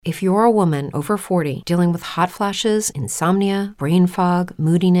If you're a woman over 40 dealing with hot flashes, insomnia, brain fog,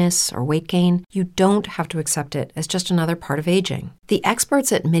 moodiness, or weight gain, you don't have to accept it as just another part of aging. The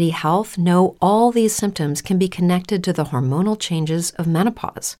experts at MIDI Health know all these symptoms can be connected to the hormonal changes of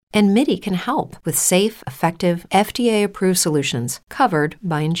menopause. And MIDI can help with safe, effective, FDA-approved solutions covered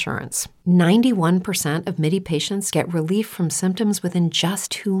by insurance. 91% of MIDI patients get relief from symptoms within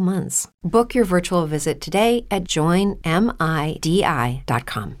just 2 months. Book your virtual visit today at joinmidi.com.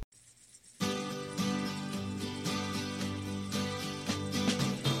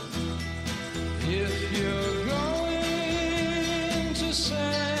 If you're going to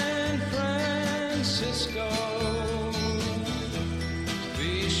San Francisco,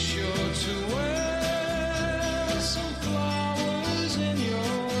 be sure to wear some flowers in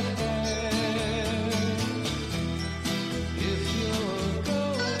your hair. If you're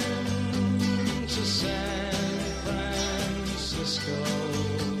going to San Francisco,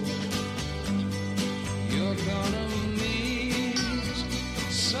 you're gonna meet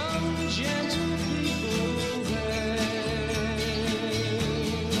some gentle people there.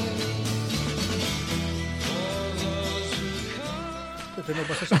 For those who come. Vete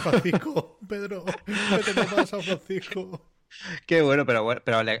nomás a San Francisco, Pedro. Vete nomás a San Francisco. Qué bueno, pero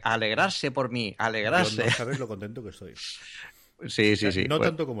alegrarse por mí, alegrarse. No sabes lo contento que estoy. Sí, O sea, sí, sí. no Bueno,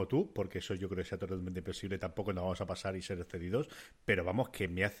 tanto como tú, porque eso yo creo que sea totalmente imposible, tampoco nos vamos a pasar y ser excedidos, pero vamos, que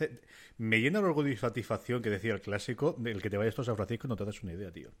me llena el orgullo y satisfacción que decía el clásico, el que te vayas tú a San Francisco no te das una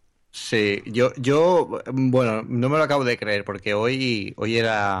idea, tío. sí, bueno, no me lo acabo de creer porque hoy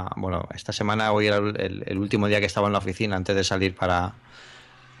era, bueno, esta semana hoy era el último día que estaba en la oficina antes de salir para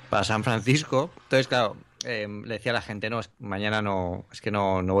San Francisco. Entonces, claro, le decía a la gente, no, mañana no, es que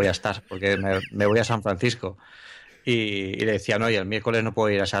no voy a estar porque me voy a San Francisco. Y le decía, no, y el miércoles no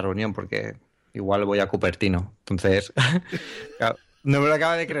puedo ir a esa reunión porque igual voy a Cupertino. Entonces, claro, no me lo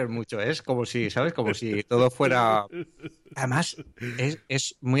acaba de creer mucho. Es como si, ¿sabes? Como si todo fuera... Además,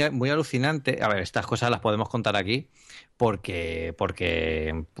 es muy, muy alucinante. A ver, estas cosas las podemos contar aquí porque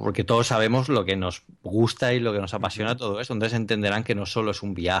todos sabemos lo que nos gusta y lo que nos apasiona todo esto. Entonces entenderán que no solo es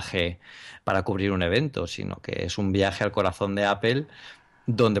un viaje para cubrir un evento, sino que es un viaje al corazón de Apple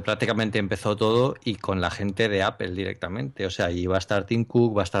donde prácticamente empezó todo y con la gente de Apple directamente. O sea, allí va a estar Tim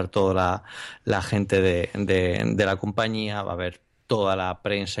Cook, va a estar toda la gente de la compañía, va a haber toda la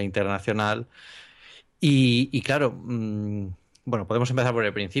prensa internacional. Y claro, bueno, podemos empezar por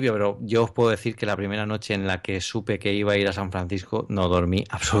el principio, pero yo os puedo decir que la primera noche en la que supe que iba a ir a San Francisco no dormí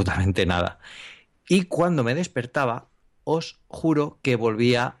absolutamente nada. Y cuando me despertaba, os juro que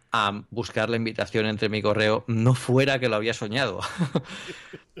volvía a buscar la invitación entre mi correo, no fuera que lo había soñado.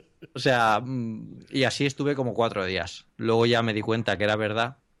 O sea, y así estuve como 4 días. Luego ya me di cuenta que era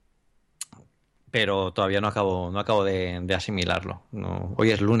verdad, pero todavía no acabo de asimilarlo. No, hoy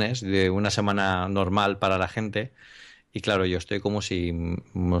es lunes, de una semana normal para la gente. Y claro, yo estoy como si,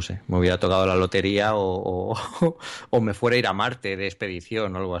 no sé, me hubiera tocado la lotería o me fuera a ir a Marte de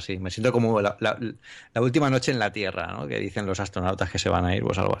expedición o algo así. Me siento como la última noche en la Tierra, ¿no? Que dicen los astronautas que se van a ir,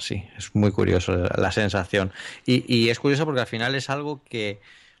 pues algo así. Es muy curioso la sensación. Y es curioso porque al final es algo que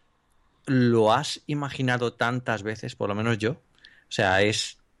lo has imaginado tantas veces, por lo menos yo. O sea,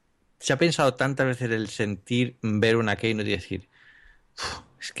 se ha pensado tantas veces el sentir, ver una keynote y decir,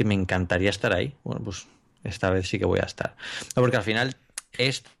 es que me encantaría estar ahí. Bueno, pues esta vez sí que voy a estar. No, porque al final he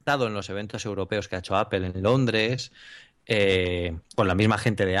estado en los eventos europeos que ha hecho Apple en Londres, con la misma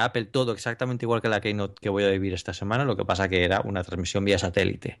gente de Apple, todo exactamente igual que la keynote que voy a vivir esta semana, lo que pasa que era una transmisión vía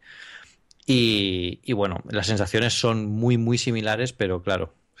satélite. Y bueno, las sensaciones son muy, muy similares, pero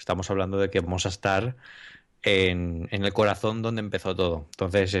claro, estamos hablando de que vamos a estar en el corazón donde empezó todo.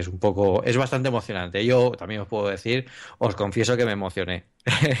 Entonces es bastante emocionante. Yo también os puedo decir, os confieso que me emocioné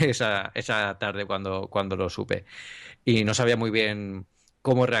esa tarde cuando lo supe. Y no sabía muy bien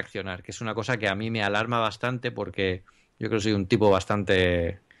cómo reaccionar, que es una cosa que a mí me alarma bastante porque yo creo que soy un tipo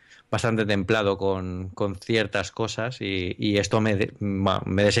bastante templado con ciertas cosas y esto me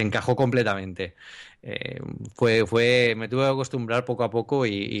desencajó completamente. Me tuve que acostumbrar poco a poco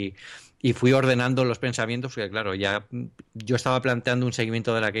y fui ordenando los pensamientos, porque claro, ya yo estaba planteando un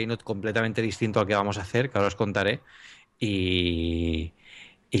seguimiento de la Keynote completamente distinto al que vamos a hacer, que ahora os contaré, y,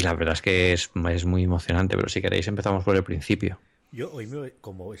 y la verdad es que es muy emocionante, pero si queréis empezamos por el principio. Yo hoy,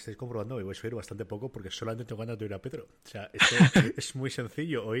 como estáis comprobando, me voy a subir bastante poco porque solamente tengo ganas de oír a Pedro. O sea, esto es muy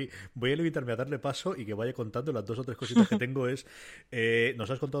sencillo. Hoy voy a limitarme a darle paso y que vaya contando las 2 o 3 cositas que tengo. Nos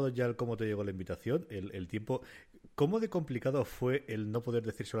has contado ya cómo te llegó la invitación, el tiempo. ¿Cómo de complicado fue el no poder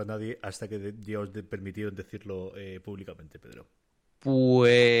decírselo a nadie hasta que ya os permitieron decirlo públicamente, Pedro?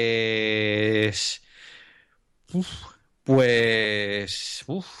 Pues... Pues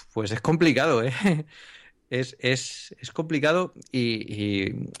es complicado, ¿eh? Es complicado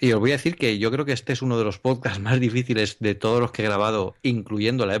y os voy a decir que yo creo que este es uno de los podcasts más difíciles de todos los que he grabado,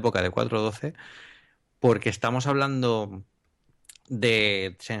 incluyendo la época de 412, porque estamos hablando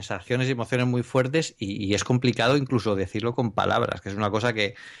de sensaciones y emociones muy fuertes y es complicado incluso decirlo con palabras, que es una cosa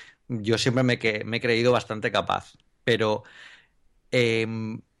que yo siempre me he creído bastante capaz. Pero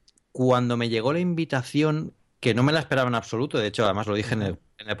em, cuando me llegó la invitación, que no me la esperaba en absoluto, de hecho, además lo dije Ujú.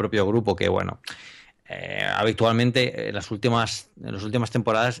 en el propio grupo, que bueno, habitualmente en las últimas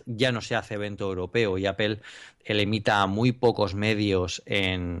temporadas ya no se hace evento europeo y Apple limita a muy pocos medios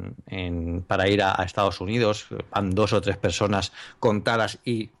para ir a Estados Unidos. Van dos o tres personas contadas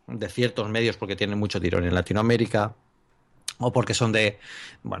y de ciertos medios porque tienen mucho tirón en Latinoamérica o porque son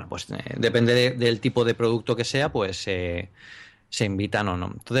bueno, pues depende del tipo de producto que sea, pues se invitan o no.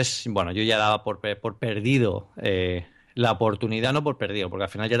 Entonces, bueno, yo ya daba por perdido la oportunidad, no por perdido, porque al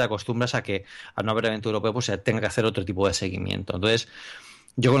final ya te acostumbras a que al no haber evento europeo, pues se tenga que hacer otro tipo de seguimiento. Entonces,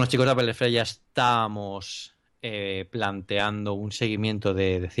 yo con los chicos de Apple Fair ya estábamos planteando un seguimiento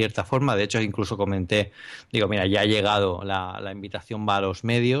de cierta forma. De hecho, incluso comenté, digo, mira, ya ha llegado la invitación, va a los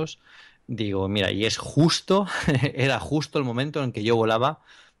medios. Digo, mira, y es justo, era justo el momento en que yo volaba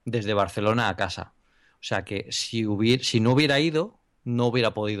desde Barcelona a casa. O sea que si no hubiera ido, no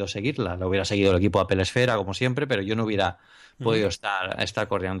hubiera podido seguirla. La hubiera seguido el equipo de Apple Esfera, como siempre, pero yo no hubiera Ujú. podido estar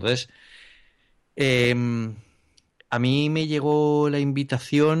corriendo. Entonces, em, a mí me llegó la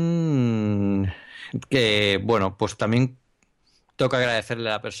invitación que, bueno, pues también toca agradecerle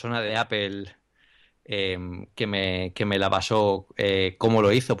a la persona de Apple que me la pasó, cómo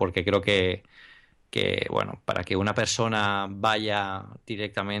lo hizo, porque creo bueno, para que una persona vaya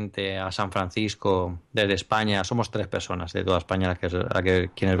directamente a San Francisco desde España, somos tres personas de toda España quienes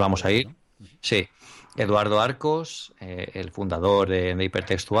Ah, vamos a bueno, ir. ¿no? Ujú. Sí, Eduardo Arcos, el fundador de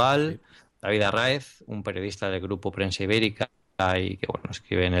Hipertextual, Sí. David Arráez, un periodista del grupo Prensa Ibérica y que bueno,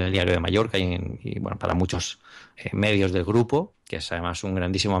 escribe en el Diario de Mallorca bueno, para muchos medios del grupo, que es además un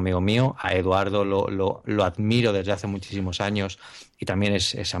grandísimo amigo mío. A Eduardo lo admiro desde hace muchísimos años y también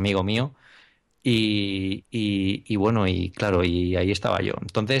es amigo mío. Y bueno, y claro, y ahí estaba yo.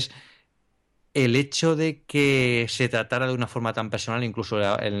 Entonces, el hecho de que se tratara de una forma tan personal, incluso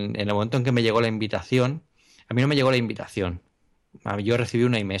en el momento en que me llegó la invitación, a mí no me llegó la invitación. Yo recibí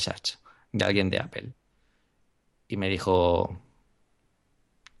una iMessage de alguien de Apple y me dijo,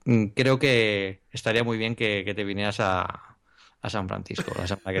 creo que estaría muy bien que te vinieras a San Francisco la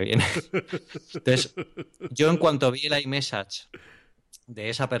semana que viene. Entonces, yo en cuanto vi la iMessage de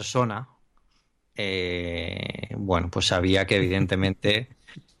esa persona, bueno, pues sabía que evidentemente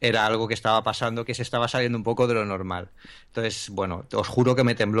era algo que estaba pasando, que se estaba saliendo un poco de lo normal. Entonces, bueno, os juro que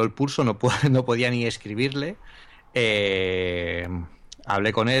me tembló el pulso, no podía ni escribirle. Eh,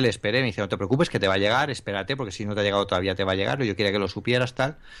 Hablé con él, esperé, me dice, no te preocupes, que te va a llegar, espérate, porque si no te ha llegado todavía te va a llegar, yo quería que lo supieras,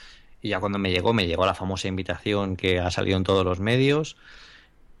 tal. Y ya cuando me llegó la famosa invitación que ha salido en todos los medios.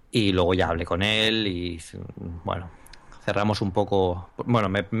 Y luego ya hablé con él y bueno, cerramos un poco. Bueno,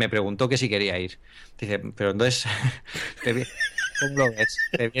 me preguntó que si quería ir. Dice, pero entonces, ¿cómo lo ves?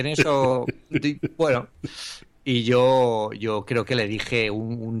 ¿Te vienes o...? Bueno, y yo creo que le dije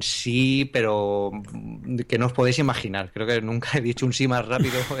un sí, pero que no os podéis imaginar. Creo que nunca he dicho un sí más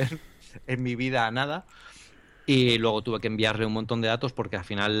rápido en mi vida a nada. Y luego tuve que enviarle un montón de datos porque al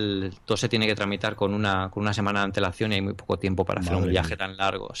final todo se tiene que tramitar con una semana de antelación y hay muy poco tiempo para hacer un Madre viaje mía. tan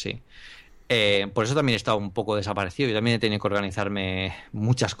largo, sí. Por eso también he estado un poco desaparecido. Yo también he tenido que organizarme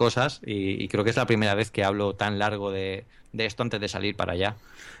muchas cosas y creo que es la primera vez que hablo tan largo de esto antes de salir para allá,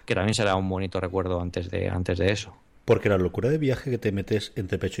 que también será un bonito recuerdo antes de eso. Porque la locura de viaje que te metes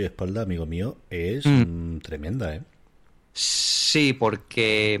entre pecho y espalda, amigo mío, es Mm, tremenda, ¿eh? sí,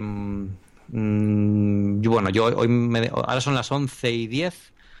 porque bueno, ahora son las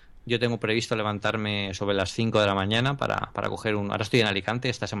 11:10. Yo tengo previsto levantarme sobre las 5 de la mañana para coger un... Ahora estoy en Alicante,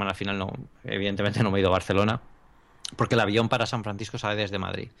 esta semana al final no, evidentemente no me he ido a Barcelona, porque el avión para San Francisco sale desde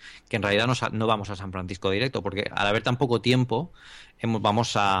Madrid, que en realidad no vamos a San Francisco directo, porque al haber tan poco tiempo,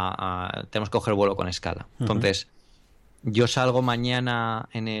 tenemos que coger vuelo con escala. Ujú. Entonces, yo salgo mañana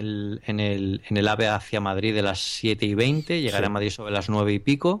en el AVE hacia Madrid de las 7:20, llegaré a Sí. Madrid sobre las 9 y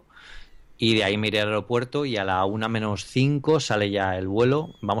pico, y de ahí me iré al aeropuerto y a la 1:05 sale ya el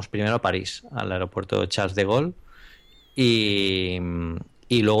vuelo. Vamos primero a París, al aeropuerto de Charles de Gaulle, y,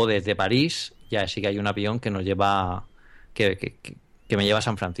 y luego desde París ya sí que hay un avión que nos lleva, que me lleva a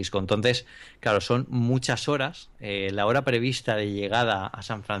San Francisco. Entonces, claro, son muchas horas. La hora prevista de llegada a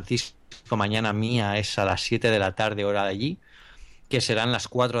San Francisco mañana mía es a las 7 de la tarde hora de allí, que serán las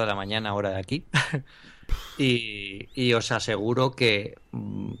 4 de la mañana hora de aquí. y os aseguro que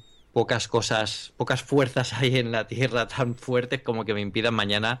pocas cosas, pocas fuerzas hay en la Tierra tan fuertes como que me impidan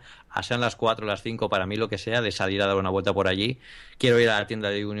mañana, a sean las 4 o las 5 para mí lo que sea, de salir a dar una vuelta por allí. Quiero ir a la tienda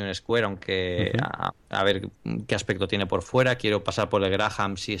de Union Square, aunque a ver qué aspecto tiene por fuera. Quiero pasar por el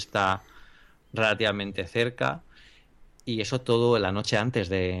Graham si está relativamente cerca. Y eso todo la noche antes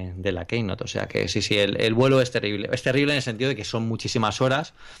de la Keynote. O sea que sí, el vuelo es terrible. Es terrible en el sentido de que son muchísimas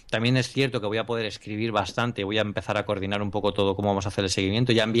horas. También es cierto que voy a poder escribir bastante. Voy a empezar a coordinar un poco todo cómo vamos a hacer el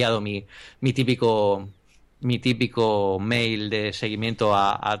seguimiento. Ya he enviado mi típico mail de seguimiento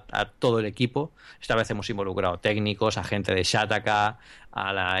a todo el equipo. Esta vez hemos involucrado técnicos, a gente de Shataka,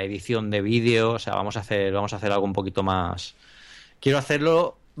 a la edición de vídeo. O sea, vamos a hacer algo un poquito más. Quiero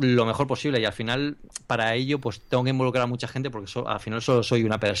hacerlo lo mejor posible y al final para ello pues tengo que involucrar a mucha gente porque al final solo soy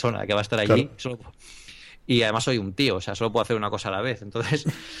una persona que va a estar allí y además soy un tío, o sea, solo puedo hacer una cosa a la vez. Entonces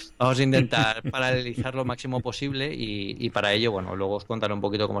vamos a intentar paralelizar lo máximo posible y para ello, bueno, luego os contaré un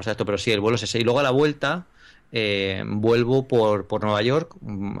poquito cómo está esto, pero sí, el vuelo es ese. Y luego a la vuelta vuelvo por Nueva York,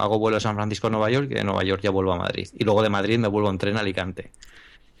 hago vuelo de San Francisco a Nueva York y de Nueva York ya vuelvo a Madrid. Y luego de Madrid me vuelvo en tren a Alicante.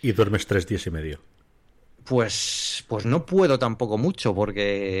 Y duermes 3 días y medio. Pues no puedo tampoco mucho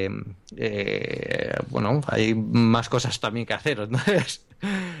porque bueno, hay más cosas también que hacer. Entonces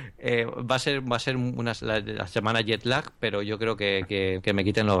va a ser la semana jet lag, pero yo creo que me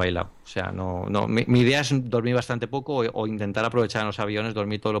quiten lo bailado. O sea, mi idea es dormir bastante poco o intentar aprovechar en los aviones,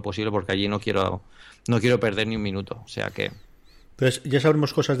 dormir todo lo posible porque allí no quiero perder ni un minuto. O sea que Entonces, ya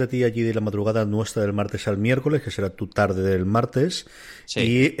sabremos cosas de ti allí de la madrugada nuestra del martes al miércoles, que será tu tarde del martes, sí.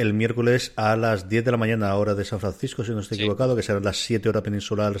 Y el miércoles a las 10 de la mañana, hora de San Francisco, si no estoy equivocado, que serán las 7 hora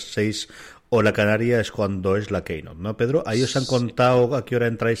peninsular, 6 hora canaria, es cuando es la Keynote, ¿no, Pedro? Ahí os han contado a qué hora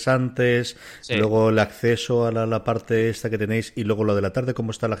entráis antes, luego el acceso a la parte esta que tenéis y luego lo de la tarde,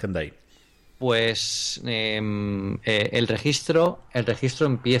 ¿cómo está la agenda ahí? Pues el registro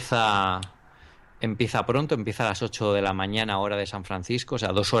empieza pronto, empieza a las 8 de la mañana hora de San Francisco, o sea,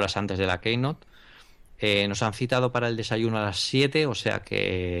 2 horas antes de la Keynote. Nos han citado para el desayuno a las 7, o sea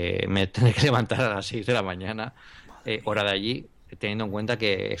que me tendré que levantar a las 6 de la mañana, hora de allí, teniendo en cuenta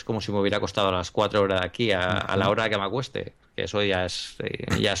que es como si me hubiera acostado a las 4 horas de aquí, a la hora que me acueste, que eso ya es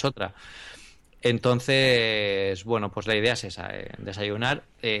otra. Entonces, bueno, pues la idea es esa, desayunar.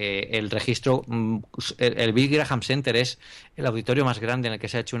 El registro, el Bill Graham Center es el auditorio más grande en el que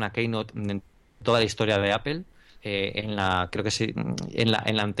se ha hecho una Keynote en toda la historia de Apple. Creo que sí, en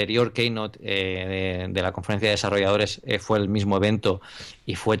la anterior Keynote de la conferencia de desarrolladores fue el mismo evento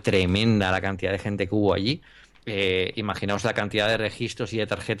y fue tremenda la cantidad de gente que hubo allí. Imaginaos la cantidad de registros y de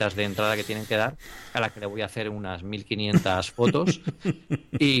tarjetas de entrada que tienen que dar, a la que le voy a hacer unas 1500 fotos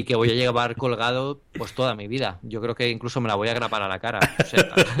y que voy a llevar colgado pues toda mi vida. Yo creo que incluso me la voy a grapar a la cara. O sea,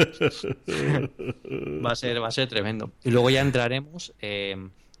 va a ser tremendo. Y luego ya entraremos.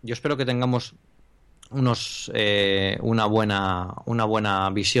 Yo espero que tengamos una buena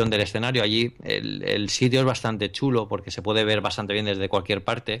visión del escenario. Allí el sitio es bastante chulo porque se puede ver bastante bien desde cualquier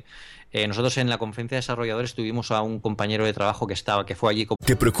parte. Nosotros en la conferencia de desarrolladores tuvimos a un compañero de trabajo que fue allí.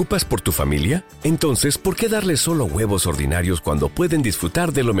 ¿Te preocupas por tu familia? Entonces, ¿por qué darles solo huevos ordinarios cuando pueden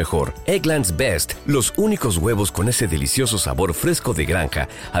disfrutar de lo mejor? Eggland's Best, los únicos huevos con ese delicioso sabor fresco de granja,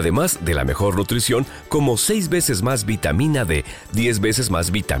 además de la mejor nutrición, como 6 veces más vitamina D, 10 veces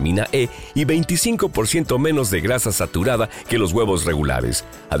más vitamina E y 25% menos de grasa saturada que los huevos regulares,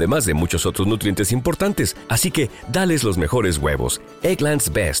 además de muchos otros nutrientes importantes. Así que, dales los mejores huevos.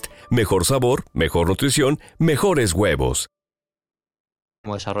 Eggland's Best. Mejor sabor, mejor nutrición, mejores huevos.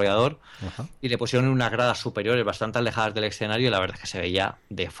 Como desarrollador, y le pusieron unas gradas superiores bastante alejadas del escenario y la verdad es que se veía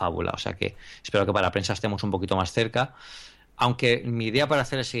de fábula. O sea que espero que para la prensa estemos un poquito más cerca. Aunque mi idea para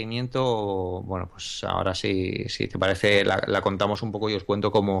hacer el seguimiento, bueno, pues ahora sí, si te parece, la contamos un poco y os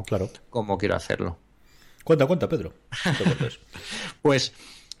cuento cómo quiero hacerlo. Cuenta, Pedro. No te cortes. Pues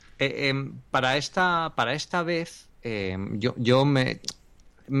para esta vez yo me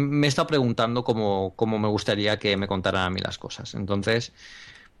he estado preguntando cómo me gustaría que me contaran a mí las cosas. Entonces,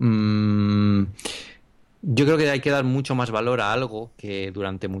 yo creo que hay que dar mucho más valor a algo que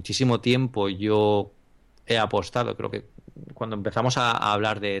durante muchísimo tiempo yo he apostado. Creo que cuando empezamos a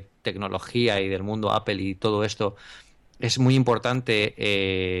hablar de tecnología y del mundo Apple y todo esto, es muy importante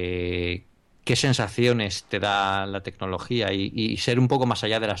qué sensaciones te da la tecnología y ser un poco más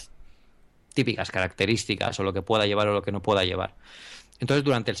allá de las típicas características o lo que pueda llevar o lo que no pueda llevar. Entonces,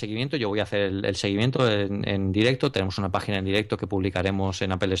 durante el seguimiento, yo voy a hacer el seguimiento en directo. Tenemos una página en directo que publicaremos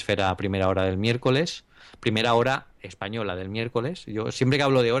en Apple Esfera a primera hora del miércoles. Primera hora española del miércoles. Yo siempre que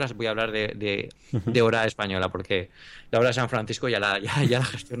hablo de horas voy a hablar de hora española, porque la hora de San Francisco ya la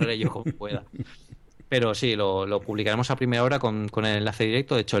gestionaré yo como pueda. Pero sí, lo publicaremos a primera hora con el enlace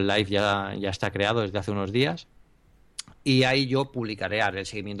directo. De hecho, el live ya está creado desde hace unos días. Y ahí yo publicaré, haré el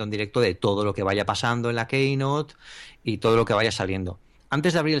seguimiento en directo de todo lo que vaya pasando en la Keynote y todo lo que vaya saliendo.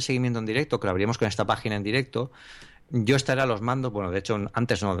 Antes de abrir el seguimiento en directo, que lo abriremos con esta página en directo, yo estaré a los mandos, bueno, de hecho,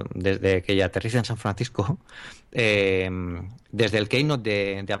 antes no, desde que ya aterrice en San Francisco, desde el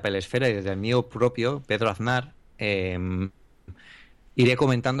Keynote de Apple Esfera y desde el mío propio, Pedro Aznar, iré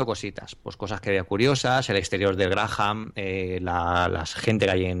comentando cositas, pues cosas que vea curiosas, el exterior del Graham, la gente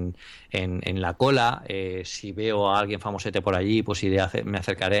que hay en la cola, si veo a alguien famosete por allí, pues me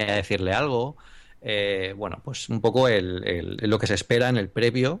acercaré a decirle algo. Bueno, pues un poco lo que se espera en el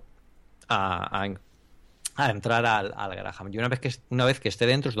previo a entrar al Graham. Y una vez que esté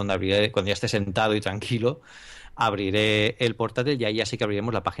dentro es donde abriré, cuando ya esté sentado y tranquilo, abriré el portátil y ahí ya sí que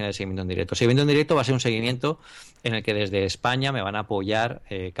abriremos la página de seguimiento en directo. Seguimiento en directo va a ser un seguimiento en el que desde España me van a apoyar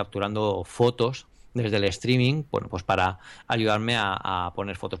capturando fotos desde el streaming, bueno, pues para ayudarme a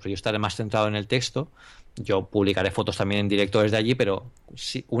poner fotos. Pero yo estaré más centrado en el texto. Yo publicaré fotos también en directo desde allí, pero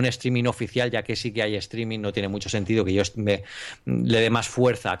un streaming oficial, ya que sí que hay streaming, no tiene mucho sentido que yo le dé más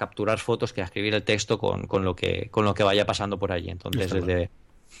fuerza a capturar fotos que a escribir el texto con lo que vaya pasando por allí. Entonces,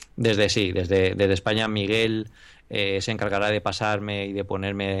 desde España, Miguel se encargará de pasarme y de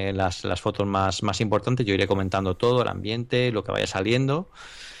ponerme las fotos más importantes. Yo iré comentando todo, el ambiente, lo que vaya saliendo.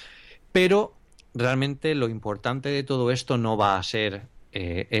 Pero realmente lo importante de todo esto no va a ser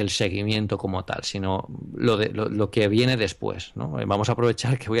el seguimiento como tal, sino lo que viene después, ¿no? Vamos a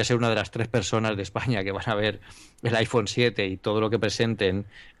aprovechar que voy a ser una de las 3 personas de España que van a ver el iPhone 7 y todo lo que presenten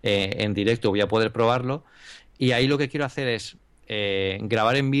en directo, voy a poder probarlo. Y ahí lo que quiero hacer es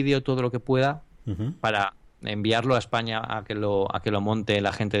grabar en vídeo todo lo que pueda para enviarlo a España a que lo monte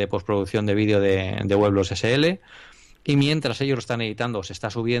la gente de postproducción de vídeo de Weblos SL. Y mientras ellos lo están editando o se está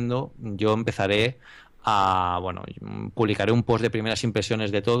subiendo, yo empezaré publicaré un post de primeras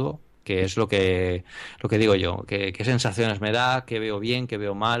impresiones de todo, que es lo que digo yo, qué sensaciones me da, qué veo bien, qué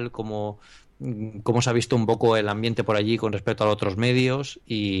veo mal, cómo se ha visto un poco el ambiente por allí con respecto a otros medios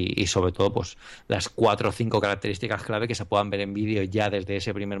y sobre todo pues las 4 o 5 características clave que se puedan ver en vídeo ya desde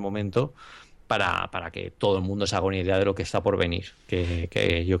ese primer momento para que todo el mundo se haga una idea de lo que está por venir,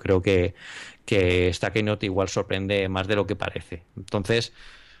 que yo creo que esta Keynote igual sorprende más de lo que parece. Entonces,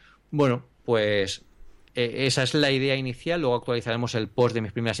 bueno, pues esa es la idea inicial. Luego actualizaremos el post de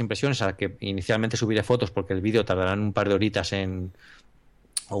mis primeras impresiones, a la que inicialmente subiré fotos porque el vídeo tardará un par de horitas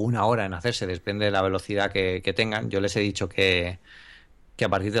o una hora en hacerse, depende de la velocidad que tengan. Yo les he dicho que a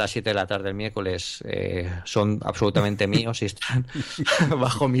partir de las 7 de la tarde del miércoles son absolutamente míos y están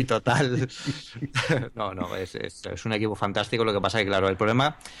bajo mi total. No, es un equipo fantástico. Lo que pasa es que, claro,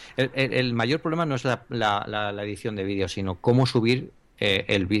 el mayor problema no es la edición de vídeo, sino cómo subir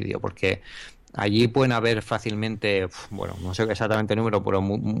el vídeo, porque allí pueden haber fácilmente, bueno, no sé exactamente el número, pero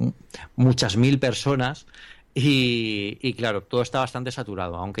muchas mil personas. Y claro, todo está bastante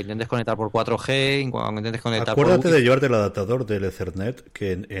saturado. Aunque intentes conectar por 4G, aunque intentes conectar Acuérdate por de llevarte el adaptador del Ethernet,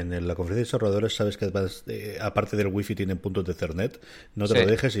 que en la conferencia de desarrolladores sabes que además, aparte del wifi tienen puntos de Ethernet. No te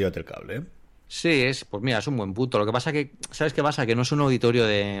lo dejes y llévate el cable, ¿eh? Sí, pues mira, es un buen punto. Lo que pasa que, ¿sabes qué pasa? Que no es un auditorio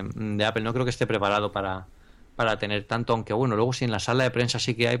de Apple. No creo que esté preparado para tener tanto, aunque bueno, luego si en la sala de prensa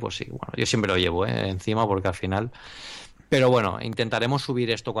sí que hay, pues sí, bueno, yo siempre lo llevo encima porque al final... Pero bueno, intentaremos subir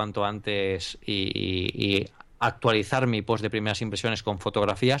esto cuanto antes y actualizar mi post de primeras impresiones con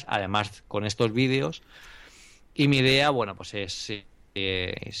fotografías, además con estos vídeos. Y mi idea, bueno, pues es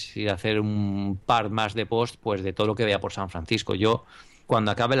ir a hacer un par más de post pues de todo lo que vea por San Francisco. Yo,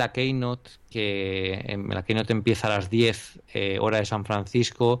 cuando acabe la Keynote, la Keynote empieza a las 10 hora de San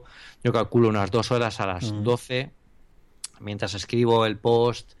Francisco, yo calculo unas 2 horas a las 12, mientras escribo el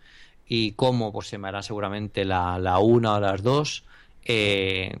post y como, pues se me hará seguramente la 1 o las 2.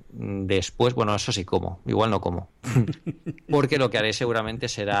 Después, bueno, eso sí como, igual no como, porque lo que haré seguramente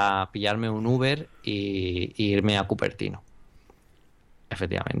será pillarme un Uber y irme a Cupertino.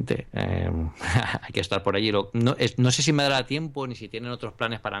 Efectivamente, hay que estar por allí. No sé si me dará tiempo ni si tienen otros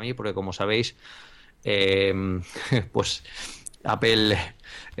planes para mí, porque como sabéis, pues Apple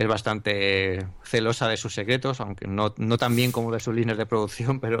es bastante celosa de sus secretos, aunque no tan bien como de sus líneas de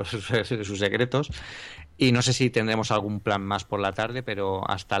producción, pero de sus secretos. Y no sé si tendremos algún plan más por la tarde, pero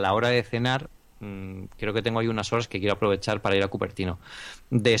hasta la hora de cenar creo que tengo ahí unas horas que quiero aprovechar para ir a Cupertino.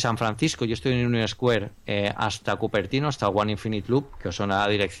 De San Francisco, yo estoy en Union Square, hasta Cupertino, hasta One Infinite Loop, que os suena la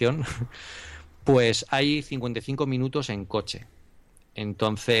dirección, pues hay 55 minutos en coche.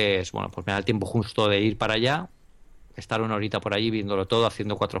 Entonces, bueno, pues me da el tiempo justo de ir para allá, estar una horita por allí viéndolo todo,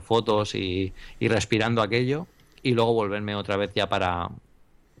 haciendo 4 fotos y respirando aquello, y luego volverme otra vez ya para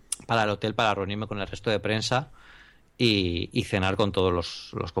para el hotel para reunirme con el resto de prensa y cenar con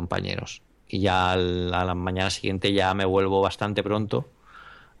todos los compañeros. Y ya a la mañana siguiente ya me vuelvo bastante pronto.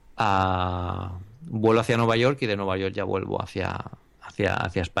 Vuelo hacia Nueva York y de Nueva York ya vuelvo hacia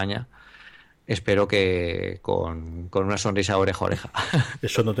España. Espero que con una sonrisa oreja a oreja.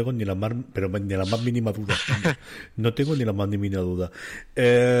 Eso no tengo pero ni la más mínima duda. No tengo ni la más mínima duda.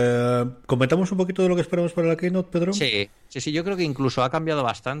 ¿Comentamos un poquito de lo que esperamos para la Keynote, Pedro? Sí, yo creo que incluso ha cambiado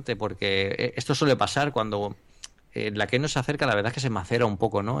bastante porque esto suele pasar cuando la Keynote se acerca, la verdad es que se macera un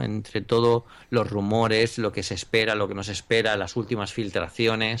poco, ¿no? Entre todos los rumores, lo que se espera, lo que no se espera, las últimas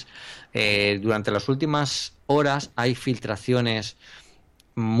filtraciones. Durante las últimas horas hay filtraciones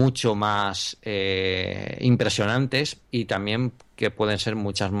mucho más impresionantes y también que pueden ser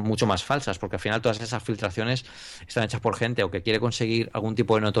mucho más falsas, porque al final todas esas filtraciones están hechas por gente o que quiere conseguir algún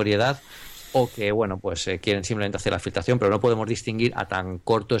tipo de notoriedad o que, bueno, pues quieren simplemente hacer la filtración, pero no podemos distinguir a tan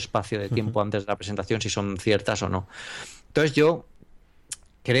corto espacio de tiempo antes de la presentación si son ciertas o no. Entonces yo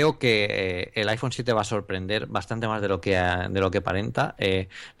creo que el iPhone 7 va a sorprender bastante más de lo que aparenta.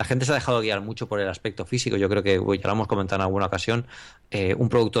 La gente se ha dejado guiar mucho por el aspecto físico. Yo creo que, ya lo hemos comentado en alguna ocasión, un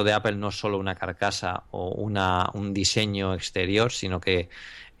producto de Apple no es solo una carcasa o un diseño exterior, sino que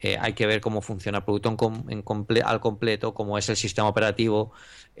hay que ver cómo funciona el producto al completo, cómo es el sistema operativo,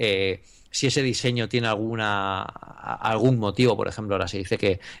 si ese diseño tiene algún motivo. Por ejemplo, ahora se dice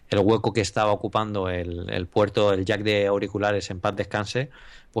que el hueco que estaba ocupando el puerto, el jack de auriculares en paz descanse,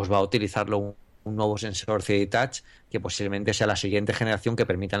 pues va a utilizarlo un nuevo sensor 3D Touch que posiblemente sea la siguiente generación que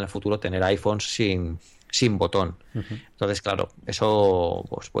permita en el futuro tener iPhones sin botón. Entonces, claro, eso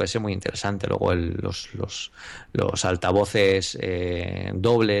pues puede ser muy interesante. Luego los altavoces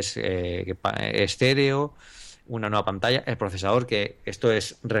dobles estéreo, una nueva pantalla, el procesador, que esto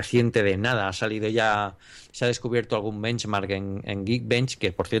es reciente de nada, ha salido ya, se ha descubierto algún benchmark en Geekbench,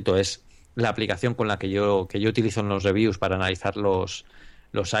 que por cierto es la aplicación con la que yo utilizo en los reviews para analizar los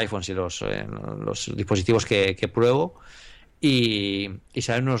iPhones y los dispositivos que pruebo, y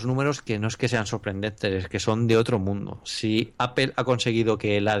salen unos números que no es que sean sorprendentes, que son de otro mundo. Si Apple ha conseguido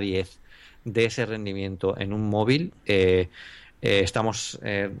que el A10 dé ese rendimiento en un móvil, estamos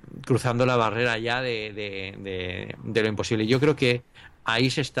cruzando la barrera ya de lo imposible. Yo creo que ahí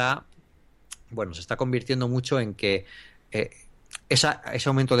se está convirtiendo mucho en que ese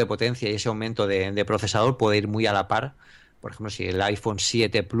aumento de potencia y ese aumento de procesador puede ir muy a la par. Por ejemplo, si el iPhone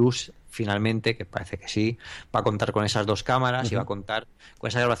 7 Plus finalmente, que parece que sí, va a contar con esas dos cámaras y va a contar con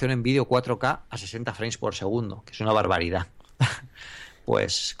esa grabación en vídeo 4K a 60 frames por segundo, que es una barbaridad.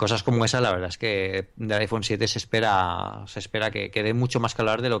 Pues cosas como esa, la verdad es que del iPhone 7 se espera que dé mucho más que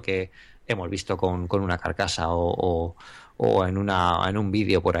hablar de lo que hemos visto con una carcasa o en un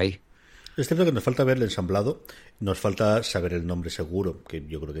vídeo por ahí. Es cierto que nos falta ver el ensamblado, nos falta saber el nombre seguro, que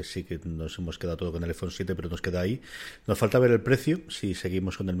yo creo que sí, que nos hemos quedado todo con el iPhone 7, pero nos queda ahí. Nos falta ver el precio, si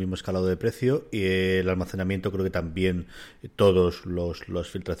seguimos con el mismo escalado de precio, y el almacenamiento. Creo que también todas las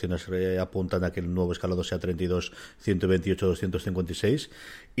filtraciones apuntan a que el nuevo escalado sea 32, 128, 256.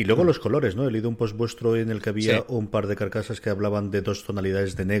 Y luego los colores, ¿no? He leído un post vuestro en el que había un par de carcasas que hablaban de dos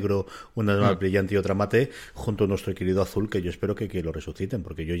tonalidades de negro, una más brillante y otra mate, junto a nuestro querido azul, que yo espero que lo resuciten,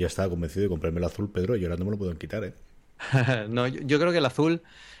 porque yo ya estaba convencido de comprarme el azul, Pedro, y ahora no me lo pueden quitar, ¿eh? No, yo creo que el azul,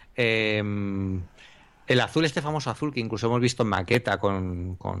 este famoso azul que incluso hemos visto en maqueta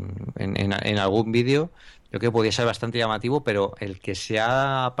en algún vídeo, creo que podría ser bastante llamativo, pero el que se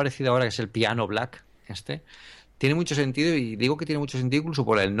ha aparecido ahora, que es el piano black, tiene mucho sentido, y digo que tiene mucho sentido incluso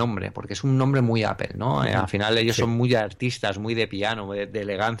por el nombre, porque es un nombre muy Apple, ¿no? Al final ellos son muy artistas, muy de piano, de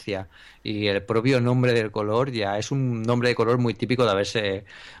elegancia, y el propio nombre del color ya es un nombre de color muy típico de haberse,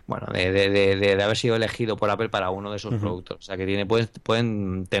 bueno, de haber sido elegido por Apple para uno de sus productos. O sea que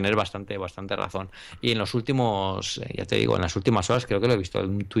pueden tener bastante razón. Y en los últimos, ya te digo, en las últimas horas, creo que lo he visto en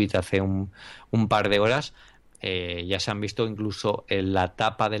un tuit hace un par de horas, ya se han visto incluso en la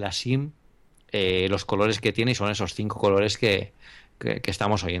tapa de la SIM los colores que tiene, y son esos 5 colores que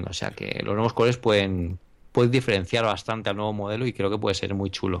estamos oyendo. O sea que los nuevos colores pueden diferenciar bastante al nuevo modelo, y creo que puede ser muy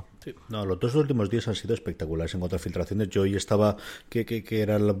chulo. Sí. No, los 2 últimos días han sido espectaculares en cuanto a filtraciones. Yo hoy estaba que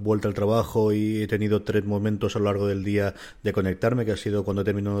era la vuelta al trabajo, y he tenido 3 momentos a lo largo del día de conectarme, que ha sido cuando he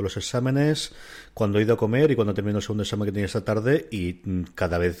terminado los exámenes, cuando he ido a comer y cuando terminado el segundo examen que tenía esta tarde, y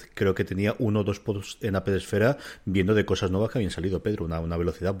cada vez creo que tenía 1 o 2 posts en Apple Esfera viendo de cosas nuevas que habían salido, Pedro. Una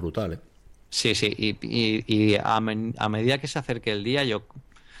velocidad brutal, ¿eh? Sí, y a medida que se acerque el día, yo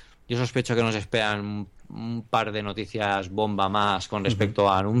sospecho que nos esperan un par de noticias bomba más con respecto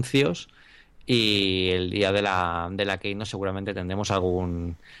a anuncios, y el día de la Keynote seguramente tendremos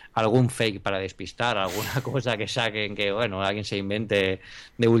algún fake para despistar, alguna cosa que saquen, que bueno, alguien se invente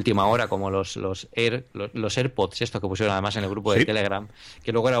de última hora, como los AirPods, esto que pusieron además en el grupo de Sí, Telegram,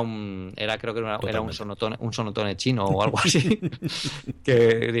 que luego era creo que era totalmente. un sonotone chino o algo así.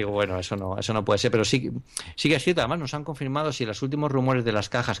 Que digo, bueno, eso no puede ser, pero sí que es cierto. Además nos han confirmado, si los últimos rumores de las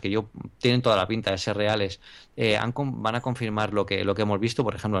cajas, que tienen toda la pinta de ser reales, van a confirmar lo que hemos visto.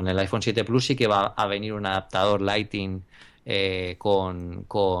 Por ejemplo, en el iPhone 7 Plus sí que va a venir un adaptador Lightning, de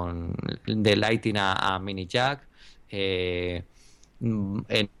Lightning a mini jack. En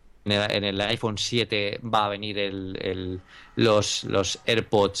el iPhone 7 va a venir los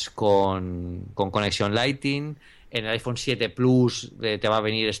AirPods con conexión Lightning. En el iPhone 7 Plus te va a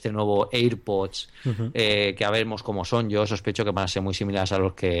venir este nuevo AirPods, que a veremos cómo son. Yo sospecho que van a ser muy similares a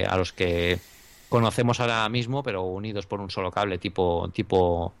los que conocemos ahora mismo, pero unidos por un solo cable tipo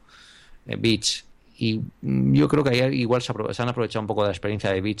Beats. Y yo creo que ahí igual se han aprovechado un poco de la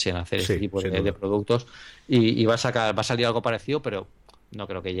experiencia de Beats en hacer este Sí, tipo sin de duda. productos, y va a salir algo parecido, pero no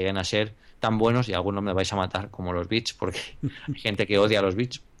creo que lleguen a ser tan buenos, y algunos me vais a matar como los Beats, porque hay gente que odia los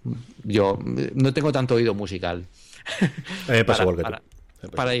Beats. Yo no tengo tanto oído musical A mí me pasa para, igual que tú. para, Me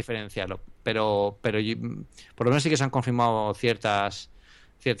pasa para igual. diferenciarlo, pero por lo menos sí que se han confirmado ciertas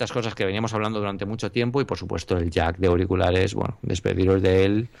cosas que veníamos hablando durante mucho tiempo, y por supuesto el jack de auriculares, bueno, despediros de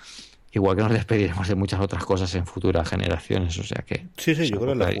él igual que nos despediremos de muchas otras cosas en futuras generaciones, o sea que Sí, sí, es yo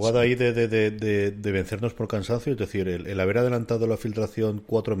creo algo que la jugada clarísimo. ahí de vencernos por cansancio, es decir, el haber adelantado la filtración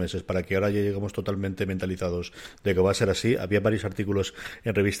 4 meses para que ahora ya lleguemos totalmente mentalizados de que va a ser así. Había varios artículos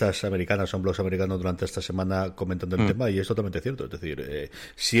en revistas americanas o en blogs americanos durante esta semana comentando el Mm, tema, y es totalmente cierto. Es decir,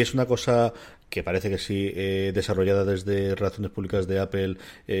 si es una cosa que parece que sí, desarrollada desde relaciones públicas de Apple,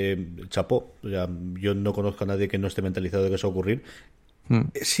 chapó. O sea, yo no conozco a nadie que no esté mentalizado de que eso va a ocurrir. mm.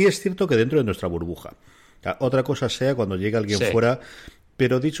 Sí es cierto que dentro de nuestra burbuja. O sea, otra cosa sea cuando llegue alguien Sí, fuera,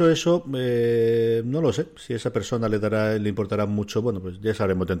 pero dicho eso, no lo sé. Si esa persona le importará mucho, bueno, pues ya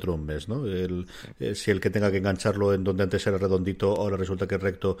sabremos dentro de un mes, ¿no? Si el que tenga que engancharlo en donde antes era redondito, ahora resulta que es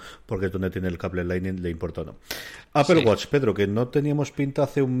recto porque es donde tiene el cable Lightning, le importa o no. Apple sí. Watch, Pedro, que no teníamos pinta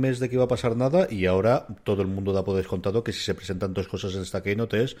hace un mes de que iba a pasar nada, y ahora todo el mundo da por descontado que si se presentan dos cosas en esta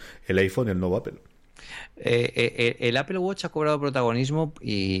keynote es el iPhone y el nuevo Apple. El Apple Watch ha cobrado protagonismo,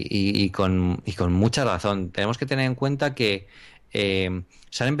 y con mucha razón. Tenemos que tener en cuenta que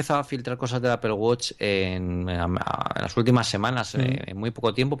se han empezado a filtrar cosas del Apple Watch en las últimas semanas, en muy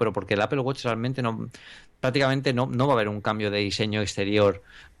poco tiempo, pero porque el Apple Watch realmente prácticamente no va a haber un cambio de diseño exterior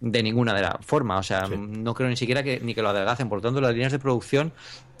de ninguna de las formas. O sea, Sí. no creo ni siquiera ni que lo adelgacen. Por lo tanto, las líneas de producción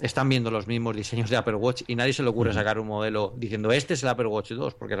están viendo los mismos diseños de Apple Watch, y nadie se le ocurre sacar un modelo diciendo este es el Apple Watch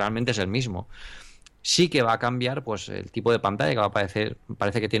 2, porque realmente es el mismo. Sí que va a cambiar pues el tipo de pantalla, que va a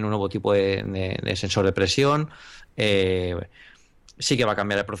parece que tiene un nuevo tipo de sensor de presión. eh, sí que va a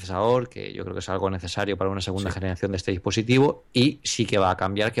cambiar el procesador, que yo creo que es algo necesario para una segunda Sí. generación de este dispositivo, y sí que va a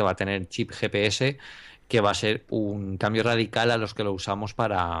cambiar, que va a tener chip GPS, que va a ser un cambio radical a los que lo usamos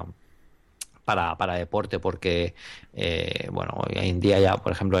para deporte, porque bueno, hoy en día ya,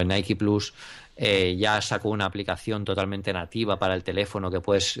 por ejemplo, en Nike Plus ya sacó una aplicación totalmente nativa para el teléfono, que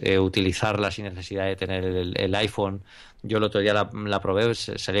puedes utilizarla sin necesidad de tener el iPhone. Yo el otro día la probé,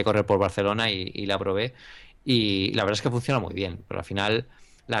 salí a correr por Barcelona y la probé, y la verdad es que funciona muy bien, pero al final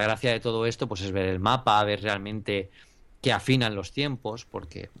la gracia de todo esto pues es ver el mapa, ver realmente que afinan los tiempos,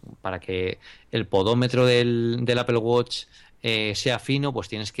 porque para que el podómetro del Apple Watch sea fino, pues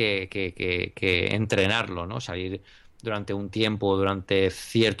tienes que entrenarlo, ¿no? Salir durante un tiempo, durante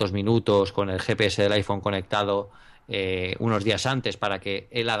ciertos minutos, con el GPS del iPhone conectado unos días antes, para que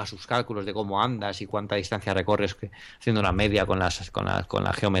él haga sus cálculos de cómo andas y cuánta distancia recorres, haciendo una media con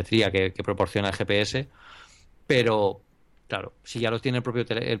la geometría que proporciona el GPS. Pero, claro, si ya lo tiene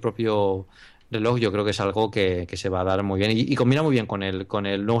el propio reloj, yo creo que es algo que se va a dar muy bien, y combina muy bien con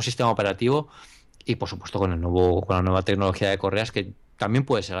el nuevo sistema operativo, y por supuesto con la nueva tecnología de correas, que también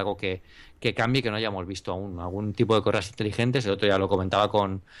puede ser algo que cambie, que no hayamos visto aún. Algún tipo de correas inteligentes. El otro día lo comentaba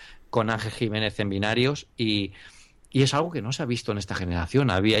con Ángel Jiménez en Binarios, y es algo que no se ha visto en esta generación.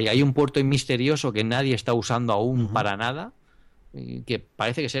 Hay un puerto misterioso que nadie está usando aún para nada, y que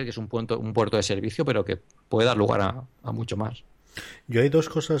parece que es un puerto de servicio, pero que puede dar lugar a mucho más. Yo hay dos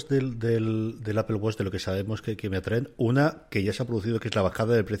cosas del Apple Watch de lo que sabemos que me atraen. Una, que ya se ha producido, que es la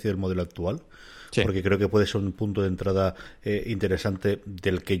bajada del precio del modelo actual. Sí. Porque creo que puede ser un punto de entrada interesante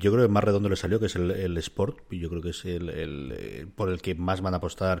del que yo creo que más redondo le salió, que es el Sport. Y yo creo que es por el que más van a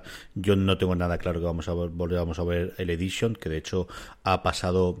apostar. Yo no tengo nada claro que vamos a ver el Edition, que de hecho ha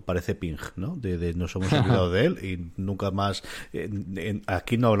pasado, parece Ping, ¿no? Nos hemos olvidado de él y nunca más.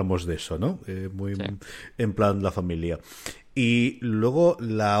 Aquí no hablamos de eso, ¿no? Muy Sí. en plan la familia. Y luego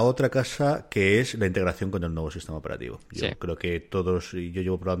la otra casa, que es la integración con el nuevo sistema operativo. Yo Sí. creo que todos, y yo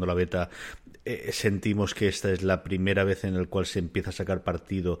llevo probando la beta, sentimos que esta es la primera vez en la cual se empieza a sacar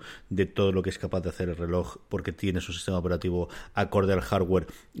partido de todo lo que es capaz de hacer el reloj, porque tiene su sistema operativo acorde al hardware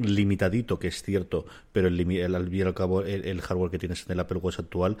limitadito, que es cierto, pero al fin y al cabo el hardware que tienes en el Apple Watch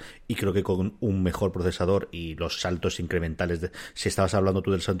actual, y creo que con un mejor procesador y los saltos incrementales, si estabas hablando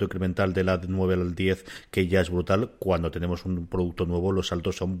tú del salto incremental de la 9 al 10, que ya es brutal, cuando tenemos un producto nuevo los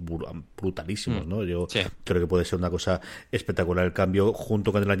saltos son brutalísimos, ¿no? Yo Sí. creo que puede ser una cosa espectacular el cambio,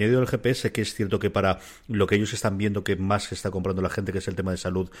 junto con el añadido del GPS, que es cierto que para lo que ellos están viendo que más se está comprando la gente, que es el tema de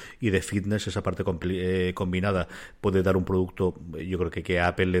salud y de fitness, esa parte combinada puede dar un producto, yo creo que a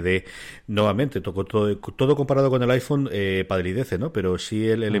Apple le dé nuevamente, todo comparado con el iPhone, palidece, ¿no? Pero sí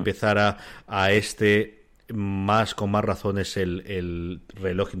el empezar a con más razones el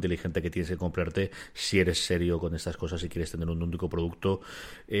reloj inteligente que tienes que comprarte si eres serio con estas cosas y quieres tener un único producto,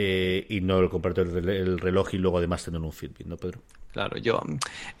 y no el comprarte el reloj y luego además tener un Fitbit, ¿no, Pedro? Claro,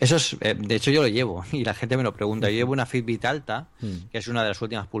 eso es, de hecho yo lo llevo y la gente me lo pregunta. Yo llevo una Fitbit Alta, que es una de las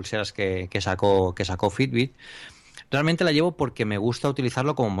últimas pulseras que sacó Fitbit. Realmente la llevo porque me gusta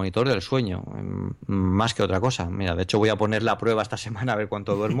utilizarlo como monitor del sueño, más que otra cosa. Mira, de hecho voy a poner la prueba esta semana a ver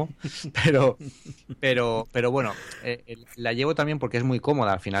cuánto duermo, pero bueno, la llevo también porque es muy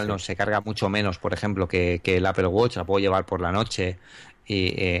cómoda. Al final no se carga mucho menos, por ejemplo, que el Apple Watch. La puedo llevar por la noche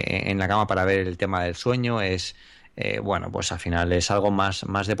y en la cama para ver el tema del sueño. Bueno, pues al final es algo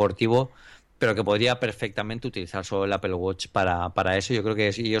más deportivo, pero que podría perfectamente utilizar solo el Apple Watch para eso. Yo creo que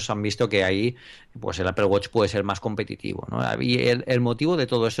ellos han visto que ahí pues el Apple Watch puede ser más competitivo, ¿no? Y el motivo de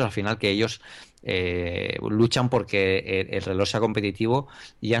todo esto es al final que ellos luchan porque el reloj sea competitivo,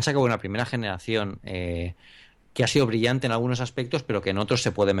 y han sacado una primera generación que ha sido brillante en algunos aspectos, pero que en otros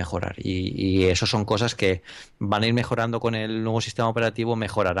se puede mejorar. Y eso son cosas que van a ir mejorando con el nuevo sistema operativo,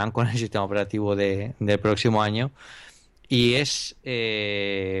 mejorarán con el sistema operativo del próximo año. Y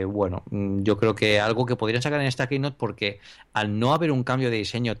bueno, yo creo que algo que podrían sacar en esta keynote, porque al no haber un cambio de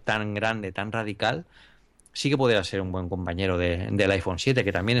diseño tan grande, tan radical, sí que podría ser un buen compañero del iPhone 7,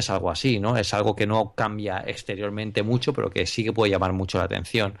 que también es algo así, ¿no? Es algo que no cambia exteriormente mucho, pero que sí que puede llamar mucho la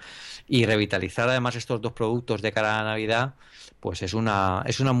atención. Y revitalizar además estos dos productos de cara a la Navidad, pues es una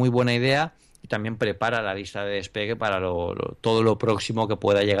muy buena idea, y también prepara la lista de despegue para todo lo próximo que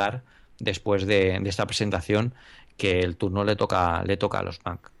pueda llegar después de esta presentación, que el turno le toca a los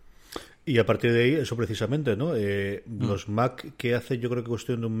Mac. Y a partir de ahí, eso precisamente, ¿no? Los Mac que hace, yo creo que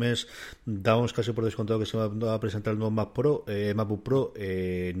cuestión de un mes, dábamos casi por descontado que se va a presentar el nuevo MacBook Pro,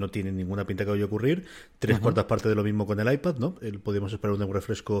 no tiene ninguna pinta que vaya a ocurrir. Tres cuartas partes de lo mismo con el iPad, ¿no? Podríamos esperar un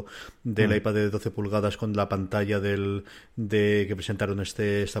refresco del iPad de 12 pulgadas con la pantalla que presentaron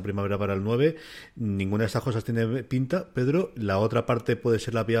esta primavera para el 9. Ninguna de estas cosas tiene pinta, Pedro. La otra parte puede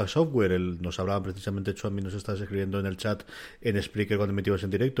ser la vía software. Nos hablaban precisamente, Chuami nos estás escribiendo en el chat en Spreaker cuando emitimos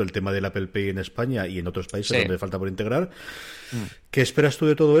en directo, el tema de la Apple Pay en España y en otros países donde falta por integrar. ¿Qué esperas tú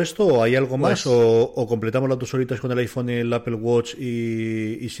de todo esto? ¿O hay algo más? ¿O completamos las 2 horitas con el iPhone y el Apple Watch?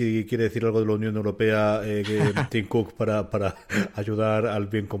 Y si quiere decir algo de la Unión Europea, Tim Cook para ayudar al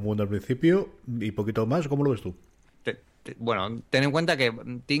bien común al principio, y poquito más, ¿cómo lo ves tú? Bueno, ten en cuenta que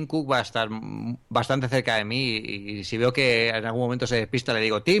Tim Cook va a estar bastante cerca de mí, y si veo que en algún momento se despista, le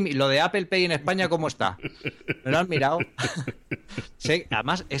digo: Tim, ¿y lo de Apple Pay en España cómo está? ¿Me lo han mirado? Sí,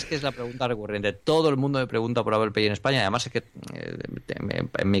 además es que es la pregunta recurrente. Todo el mundo me pregunta por Apple Pay en España. Además es que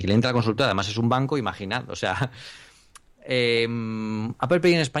mi cliente de la consultora además es un banco, imaginad. O sea, Apple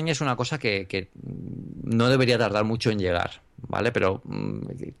Pay en España es una cosa que no debería tardar mucho en llegar, ¿vale? Pero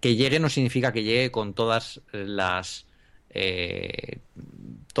que llegue no significa que llegue con todas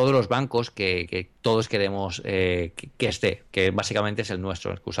todos los bancos que todos queremos que esté, que básicamente es el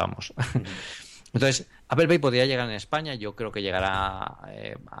nuestro, el que usamos. Entonces, Apple Pay podría llegar en España. Yo creo que llegará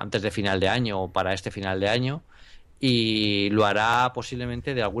antes de final de año o para este final de año, y lo hará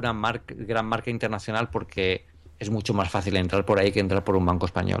posiblemente de alguna gran marca internacional, porque es mucho más fácil entrar por ahí que entrar por un banco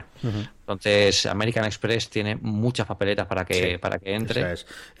español. Entonces, American Express tiene muchas papeletas para que entre. O sea, es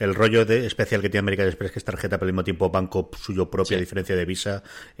el rollo especial que tiene American Express, que es tarjeta, pero al mismo tiempo banco suyo propio, a diferencia de Visa,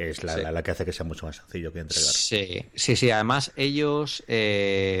 es la que hace que sea mucho más sencillo que entregar. Sí. Además, ellos,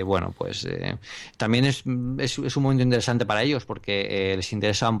 bueno, pues también es un momento interesante para ellos porque les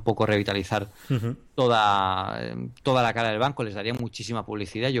interesa un poco revitalizar toda la cara del banco, les daría muchísima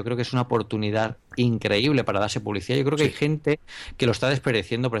publicidad. Yo creo que es una oportunidad increíble para darse publicidad. Yo creo que hay gente que lo está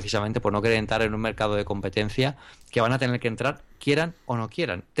desperdiciando precisamente por no querer entrar en un mercado de competencia que van a tener que entrar, quieran o no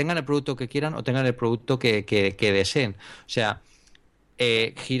quieran, tengan el producto que quieran o tengan el producto que deseen. O sea,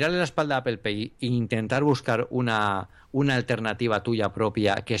 girarle la espalda a Apple Pay e intentar buscar una alternativa tuya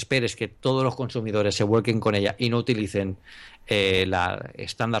propia que esperes que todos los consumidores se vuelquen con ella y no utilicen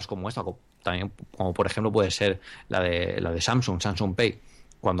estándares como esta, también como por ejemplo puede ser la de Samsung Pay,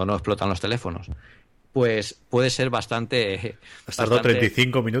 cuando no explotan los teléfonos, pues puede ser bastante... Has tardado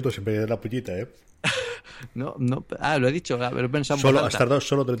 35 minutos en pedir la pullita, ¿eh? No, lo he dicho, lo he pensado. Has tardado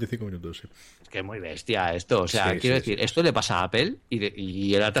solo 35 minutos, sí. Es que es muy bestia esto, o sea, quiero decir, esto le pasa a Apple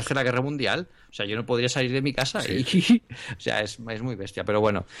y en la Tercera Guerra Mundial, o sea, yo no podría salir de mi casa o sea, es muy bestia, pero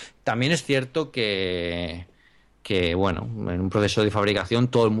bueno, también es cierto que bueno, en un proceso de fabricación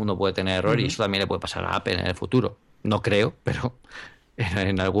todo el mundo puede tener error y eso también le puede pasar a Apple en el futuro. No creo, pero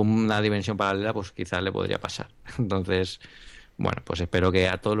en alguna dimensión paralela pues quizás le podría pasar. Entonces, bueno, pues espero que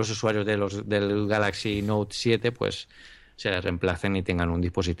a todos los usuarios del Galaxy Note 7 pues se reemplacen y tengan un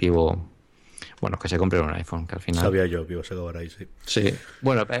dispositivo, bueno, que se compren un iPhone, que al final... Sabía yo que iba a acabar ahí, sí. Sí.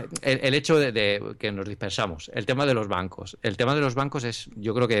 Bueno, el hecho de que nos dispersamos, el tema de los bancos. El tema de los bancos es,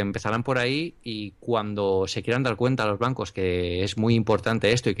 yo creo que empezarán por ahí y cuando se quieran dar cuenta los bancos que es muy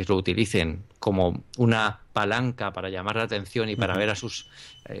importante esto y que lo utilicen como una palanca para llamar la atención y para ver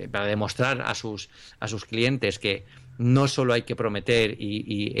para demostrar a sus clientes que no solo hay que prometer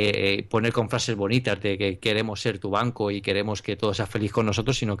y poner con frases bonitas de que queremos ser tu banco y queremos que todo sea feliz con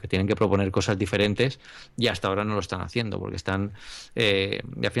nosotros, sino que tienen que proponer cosas diferentes y hasta ahora no lo están haciendo porque están...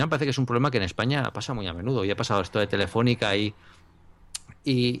 y al final parece que es un problema que en España pasa muy a menudo. Y ha pasado esto de Telefónica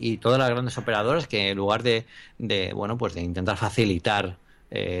y todas las grandes operadoras que en lugar de bueno, pues de intentar facilitar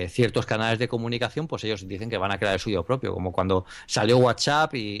ciertos canales de comunicación, pues ellos dicen que van a crear el suyo propio, como cuando salió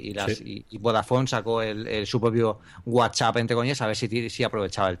WhatsApp y Vodafone sacó su propio WhatsApp, entre comillas, a ver si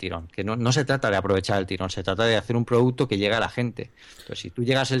aprovechaba el tirón. Que no se trata de aprovechar el tirón, se trata de hacer un producto que llegue a la gente. Entonces, si tú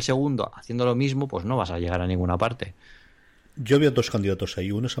llegas el segundo haciendo lo mismo, pues no vas a llegar a ninguna parte. Yo veo dos candidatos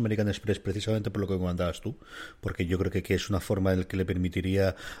ahí. Uno es American Express, precisamente por lo que comentabas tú, porque yo creo que es una forma en la que le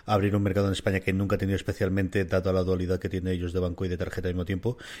permitiría abrir un mercado en España que nunca ha tenido, especialmente dado la dualidad que tienen ellos de banco y de tarjeta al mismo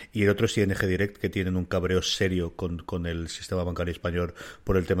tiempo. Y el otro es ING Direct, que tienen un cabreo serio con el sistema bancario español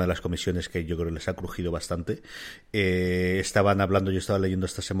por el tema de las comisiones, que yo creo que les ha crujido bastante. Estaban hablando, yo estaba leyendo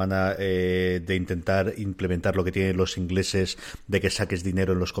esta semana, de intentar implementar lo que tienen los ingleses, de que saques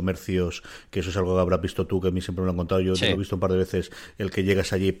dinero en los comercios, que eso es algo que habrás visto tú, que a mí siempre me lo han contado. Yo lo he visto un par de veces, el que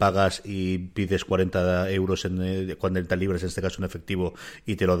llegas allí, pagas y pides 40 euros en 40 libras, en este caso en efectivo,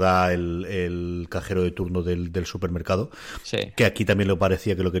 y te lo da el cajero de turno del supermercado. Que aquí también lo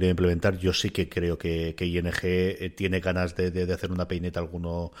parecía que lo quería implementar. Yo sí que creo que ING tiene ganas de hacer una peineta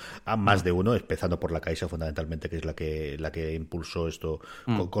a más de uno, empezando por la Caixa fundamentalmente, que es la que impulsó esto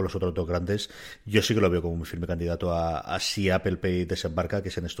con los otros dos grandes. Yo sí que lo veo como un firme candidato a si Apple Pay desembarca,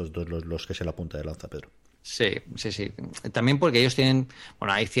 que sean estos dos los que se la punta de lanza, Pedro. Sí. También porque ellos tienen,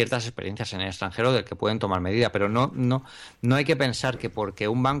 bueno, hay ciertas experiencias en el extranjero del que pueden tomar medida, pero no hay que pensar que porque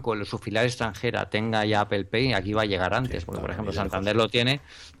un banco en su filial extranjera tenga ya Apple Pay, aquí va a llegar antes, porque por ejemplo Santander lo tiene,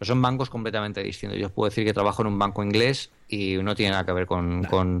 pero son bancos completamente distintos. Yo os puedo decir que trabajo en un banco inglés y no tiene nada que ver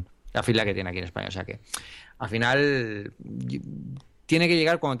con la filial que tiene aquí en España, o sea que al final tiene que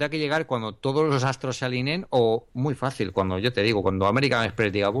llegar cuando tenga que llegar, cuando todos los astros se alineen, o muy fácil, cuando yo te digo, cuando American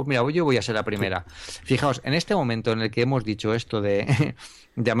Express diga, pues mira, yo voy a ser la primera. Fijaos, en este momento en el que hemos dicho esto de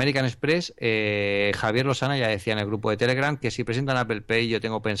American Express, Javier Lozana ya decía en el grupo de Telegram que si presentan Apple Pay, yo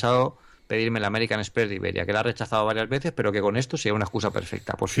tengo pensado pedirme la American Express de Iberia, que la ha rechazado varias veces, pero que con esto sea una excusa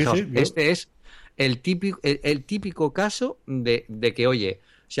perfecta. Pues fijaos, este es el típico caso de que, oye,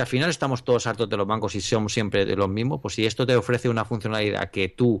 si al final estamos todos hartos de los bancos y somos siempre de los mismos, pues si esto te ofrece una funcionalidad que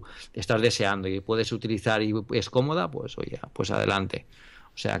tú estás deseando y puedes utilizar y es cómoda, pues oye, pues adelante.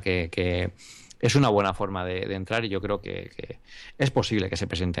 O sea que es una buena forma de entrar y yo creo que es posible que se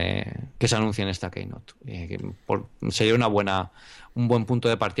presente, que se anuncie en esta Keynote. Sería un buen punto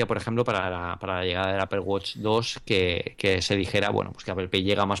de partida, por ejemplo, para la llegada del Apple Watch 2, que se dijera, bueno, pues que Apple Pay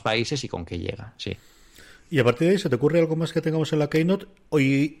llega a más países y con qué llega, sí. Y a partir de ahí, ¿se te ocurre algo más que tengamos en la Keynote?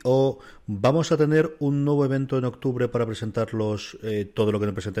 ¿O vamos a tener un nuevo evento en octubre para presentar todo lo que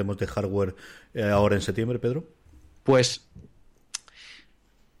nos presentemos de hardware ahora en septiembre, Pedro? Pues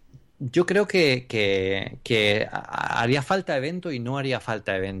yo creo que haría falta evento y no haría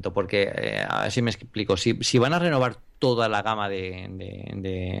falta evento, porque, a ver si me explico, si van a renovar toda la gama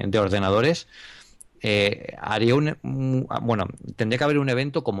de ordenadores, bueno, tendría que haber un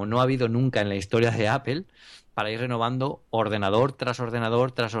evento como no ha habido nunca en la historia de Apple, para ir renovando ordenador tras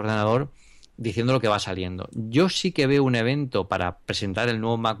ordenador tras ordenador, diciendo lo que va saliendo. Yo sí que veo un evento para presentar el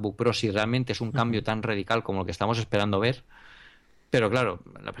nuevo MacBook Pro si realmente es un cambio tan radical como lo que estamos esperando ver. Pero claro,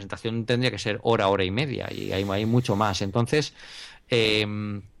 la presentación tendría que ser hora y media, y hay mucho más. Entonces,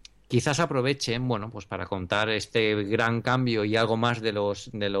 quizás aprovechen, bueno, pues para contar este gran cambio y algo más del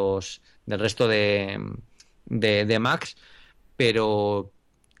resto de Macs, pero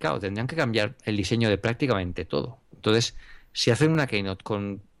claro, tendrían que cambiar el diseño de prácticamente todo. Entonces, si hacen una Keynote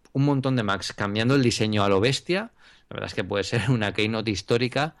con un montón de Macs cambiando el diseño a lo bestia, la verdad es que puede ser una Keynote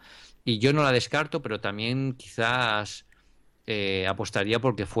histórica, y yo no la descarto, pero también quizás apostaría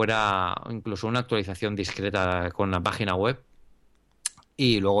porque fuera incluso una actualización discreta con la página web,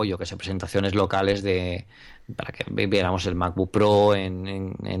 y luego, yo que sé, presentaciones locales para que viéramos el MacBook Pro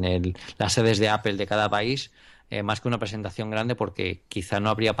en las sedes de Apple de cada país, más que una presentación grande, porque quizá no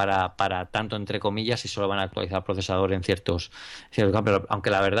habría para tanto, entre comillas, si solo van a actualizar procesador en ciertos campos. Pero aunque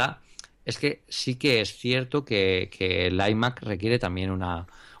la verdad es que sí que es cierto que el iMac requiere también una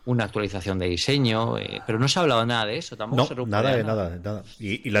actualización de diseño, pero no se ha hablado nada de eso, tampoco No, se rumorea nada.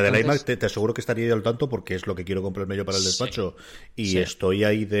 Y la del iMac te aseguro que estaría yo al tanto, porque es lo que quiero comprarme yo para el despacho. Y estoy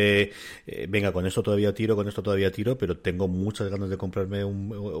ahí venga, con esto todavía tiro, pero tengo muchas ganas de comprarme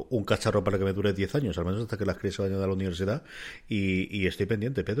un cacharro para que me dure 10 años, al menos hasta que las crías se vayan a la universidad. Y estoy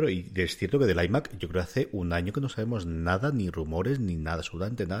pendiente, Pedro. Y es cierto que del iMac, yo creo que hace un año que no sabemos nada, ni rumores, ni nada,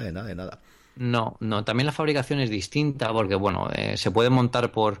 absolutamente nada de nada. No, también la fabricación es distinta, porque bueno, se puede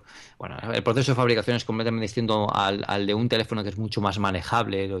montar bueno, el proceso de fabricación es completamente distinto al de un teléfono, que es mucho más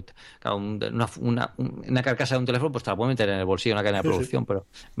manejable. Claro, una carcasa de un teléfono, pues te la puedes meter en el bolsillo, una cadena de producción, pero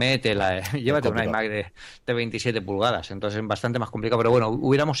llévate un iMac de 27 pulgadas, entonces es bastante más complicado. Pero bueno,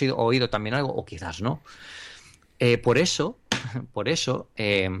 hubiéramos oído también algo, o quizás no. Por eso,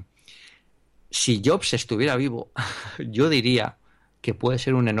 si Jobs estuviera vivo, yo diría que puede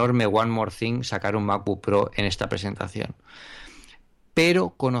ser un enorme one more thing sacar un MacBook Pro en esta presentación.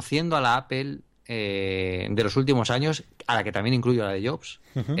 Pero conociendo a la Apple de los últimos años, a la que también incluyo la de Jobs,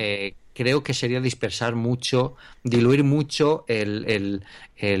 creo que sería dispersar mucho, diluir mucho el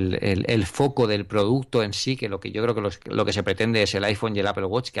foco del producto en sí, que yo creo que lo que se pretende es el iPhone y el Apple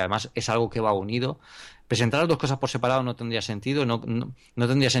Watch, que además es algo que va unido. Presentar las dos cosas por separado no tendría sentido. No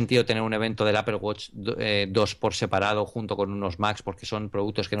tendría sentido tener un evento del Apple Watch 2 por separado junto con unos Macs, porque son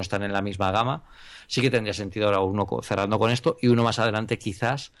productos que no están en la misma gama. Sí que tendría sentido ahora uno cerrando con esto y uno más adelante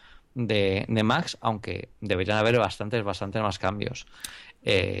quizás de Macs, aunque deberían haber bastantes más cambios.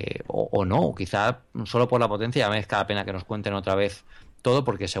 O no, quizá solo por la potencia ya merezca la pena que nos cuenten otra vez todo,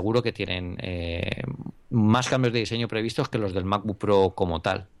 porque seguro que tienen más cambios de diseño previstos que los del MacBook Pro como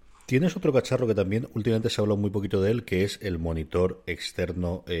tal. Tienes otro cacharro que también últimamente se ha hablado muy poquito de él, que es el monitor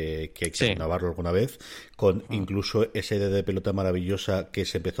externo, que hay que grabarlo alguna vez, con incluso esa idea de pelota maravillosa que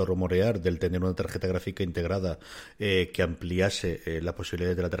se empezó a rumorear del tener una tarjeta gráfica integrada, que ampliase la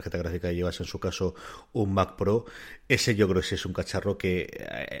posibilidad de la tarjeta gráfica que llevase en su caso un Mac Pro. Ese yo creo que es un cacharro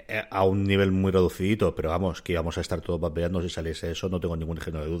que a un nivel muy reducidito, pero vamos, que íbamos a estar todos vapeando si saliese eso, no tengo ningún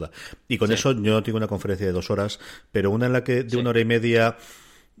género de duda. Y con eso yo no tengo una conferencia de 2 horas, pero una en la que de 1 hora y media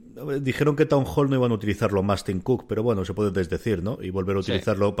dijeron que Town Hall no iban a utilizarlo más Tim Cook, pero bueno, se puede desdecir, ¿no? Y volver a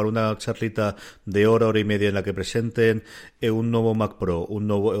utilizarlo para una charlita de hora y media en la que presenten un nuevo Mac Pro,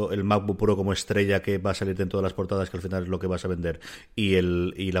 el MacBook Pro como estrella que va a salir en todas las portadas, que al final es lo que vas a vender,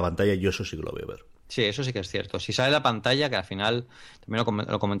 y la pantalla. Yo eso sí que lo voy a ver. Sí, eso sí que es cierto. Si sale la pantalla, que al final también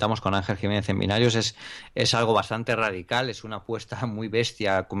lo comentamos con Ángel Jiménez en Binarios, es algo bastante radical, es una apuesta muy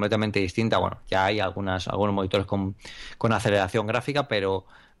bestia, completamente distinta. Bueno, ya hay algunos monitores con aceleración gráfica, pero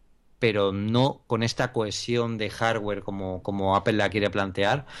no con esta cohesión de hardware como Apple la quiere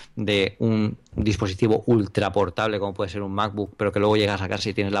plantear, de un dispositivo ultra portable como puede ser un MacBook, pero que luego llegas a sacar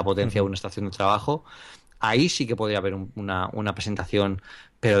si tienes la potencia de una estación de trabajo. Ahí sí que podría haber una presentación,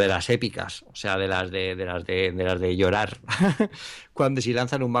 pero de las épicas, o sea, de las de llorar. Cuando si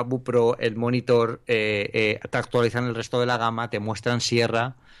lanzan un MacBook Pro, el monitor, te actualizan el resto de la gama, te muestran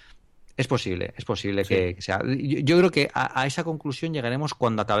Sierra. Es posible que sea. Yo creo que a esa conclusión llegaremos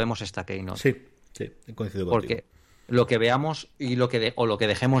cuando acabemos esta Keynote. Sí, coincido contigo. Porque lo que veamos y o lo que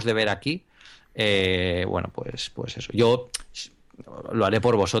dejemos de ver aquí, bueno, pues eso. Yo lo haré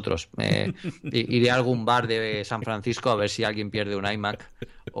por vosotros. Iré a algún bar de San Francisco a ver si alguien pierde un iMac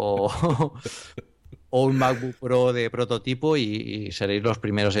o, o un MacBook Pro de prototipo y seréis los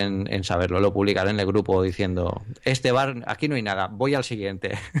primeros en saberlo. Lo publicaré en el grupo diciendo, este bar, aquí no hay nada, voy al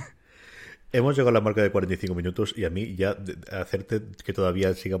siguiente. Hemos llegado a la marca de 45 minutos y a mí ya hacerte que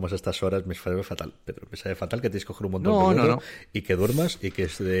todavía sigamos a estas horas me sabe fatal, Pedro. Me sabe fatal que tienes que coger un montón de vuelo No. y que duermas y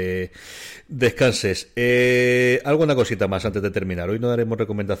que descanses. Alguna cosita más antes de terminar. Hoy no daremos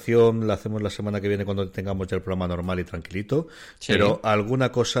recomendación, la hacemos la semana que viene cuando tengamos ya el programa normal y tranquilito. Sí. Pero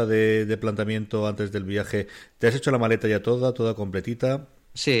alguna cosa de planteamiento antes del viaje. ¿Te has hecho la maleta ya toda completita?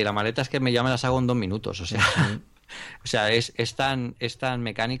 Sí, la maleta es que ya me las hago en 2 minutos, o sea... O sea, es tan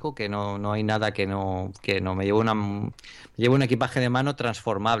mecánico que no hay nada que no me llevo un equipaje de mano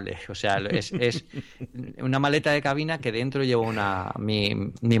transformable. O sea, es una maleta de cabina que dentro llevo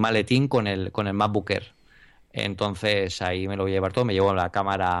mi maletín con el MacBook Air. Entonces ahí me lo voy a llevar todo. Me llevo la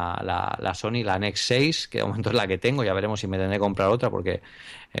cámara, la Sony, la Nex 6, que de momento es la que tengo. Ya veremos si me tendré que comprar otra, porque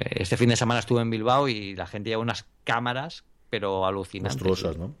este fin de semana estuve en Bilbao y la gente lleva unas cámaras pero alucinantes.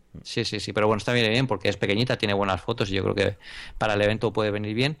 Monstruosas, ¿no? Sí, pero bueno, está bien porque es pequeñita, tiene buenas fotos y yo creo que para el evento puede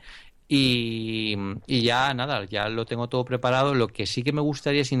venir bien. Y ya nada, ya lo tengo todo preparado. Lo que sí que me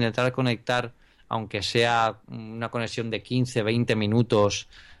gustaría es intentar conectar, aunque sea una conexión de 15, 20 minutos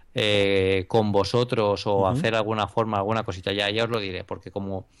con vosotros o hacer alguna cosita. Ya os lo diré, porque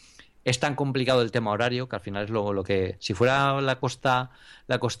como es tan complicado el tema horario que al final es lo que, si fuera la costa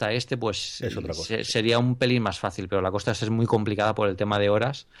este, pues Es otra cosa. sería un pelín más fácil, pero la costa este es muy complicada por el tema de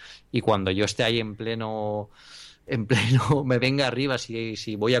horas y cuando yo esté ahí en pleno me venga arriba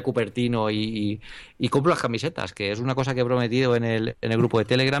si voy a Cupertino y compro las camisetas, que es una cosa que he prometido en el grupo de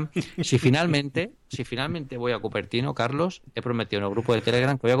Telegram. Si finalmente voy a Cupertino, Carlos, he prometido en el grupo de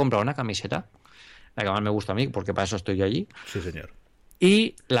Telegram que voy a comprar una camiseta, la que más me gusta a mí, porque para eso estoy yo allí. Sí, señor.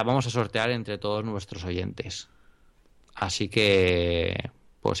 Y la vamos a sortear entre todos nuestros oyentes. Así que,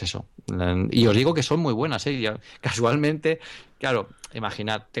 pues eso. Y os digo que son muy buenas, ¿eh? Casualmente, claro,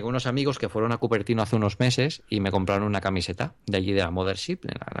 imaginad, tengo unos amigos que fueron a Cupertino hace unos meses y me compraron una camiseta de allí de la Mothership,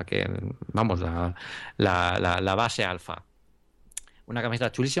 la que, vamos, la base alfa. Una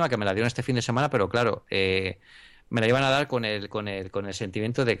camiseta chulísima que me la dieron este fin de semana, pero claro, me la iban a dar con el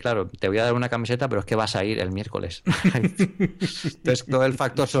sentimiento de, claro, te voy a dar una camiseta, pero es que vas a ir el miércoles. Entonces todo el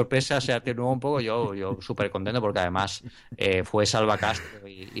factor sorpresa se atenuó un poco. Yo súper contento porque además fue Salva Castro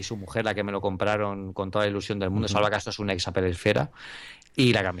y su mujer la que me lo compraron con toda la ilusión del mundo. Salva Castro es una ex Apple Esfera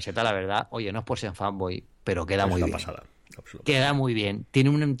y la camiseta, la verdad, oye, no es por ser fanboy, pero queda muy bien. Pasada. Queda muy bien. Tiene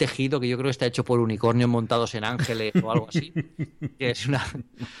un tejido que yo creo que está hecho por unicornios montados en ángeles o algo así. Que es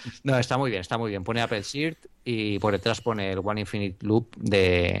No, está muy bien. Pone Apple Shirt y por detrás pone el One Infinite Loop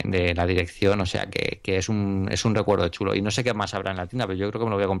de la dirección. O sea que es un recuerdo chulo. Y no sé qué más habrá en la tienda, pero yo creo que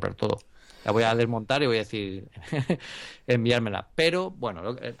me lo voy a comprar todo. La voy a desmontar y voy a decir enviármela. Pero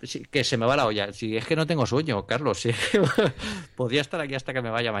bueno, que se me va la olla. Si es que no tengo sueño, Carlos. Si podría estar aquí hasta que me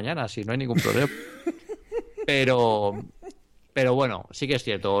vaya mañana, si no hay ningún problema. Pero bueno, sí que es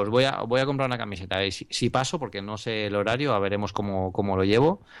cierto. Os voy a comprar una camiseta. Y si paso, porque no sé el horario, a veremos cómo lo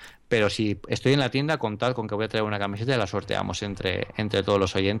llevo. Pero si estoy en la tienda, contad con que voy a traer una camiseta y la sorteamos entre todos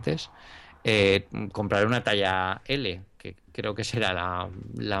los oyentes. Compraré una talla L, que creo que será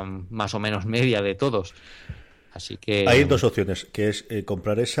la más o menos media de todos. Así que hay dos opciones, que es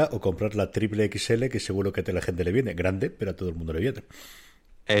comprar esa o comprar la triple XL, que seguro que a la gente le viene. Grande, pero a todo el mundo le viene.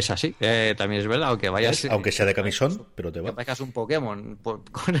 Es así, también es verdad, aunque sea de camisón, pero te va. Que parezcas un Pokémon con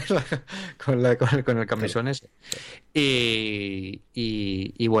el camisón ese.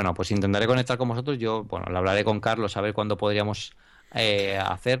 Y bueno, pues intentaré conectar con vosotros. Yo, bueno, lo hablaré con Carlos a ver cuándo podríamos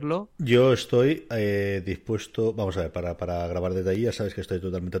hacerlo. Yo estoy dispuesto, vamos a ver, para grabar desde ahí, ya sabes que estoy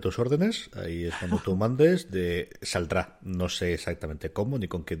totalmente a tus órdenes. Ahí es cuando tú mandes, saldrá. No sé exactamente cómo, ni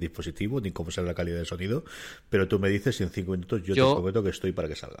con qué dispositivo, ni cómo será la calidad de sonido, pero tú me dices y en 5 minutos yo te prometo que estoy para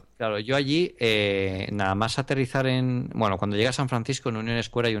que salga. Claro, yo allí, nada más aterrizar cuando llegue a San Francisco, en Union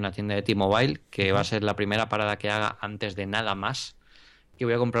Square hay una tienda de T-Mobile que va a ser la primera parada que haga antes de nada más. Y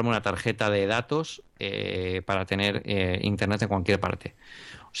voy a comprarme una tarjeta de datos para tener internet en cualquier parte.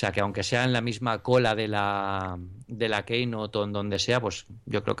 O sea que aunque sea en la misma cola de la Keynote o en donde sea, pues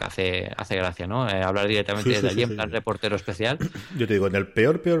yo creo que hace gracia, ¿no? Hablar directamente desde allí en plan reportero especial. Yo te digo, en el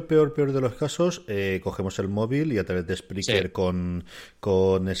peor de los casos, cogemos el móvil y a través de Spreaker con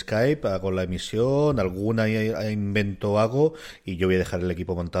Skype hago la emisión, alguna invento hago y yo voy a dejar el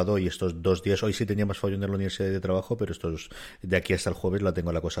equipo montado y estos 2 días, hoy sí tenía más follón en la universidad de trabajo, pero estos de aquí hasta el jueves la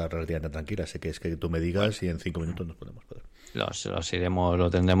tengo la cosa relativamente tranquila, así que es que tú me digas y en 5 minutos nos ponemos, Pedro. Los iremos, lo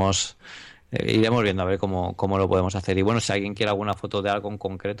tendremos, iremos viendo a ver cómo lo podemos hacer. Y bueno, si alguien quiere alguna foto de algo en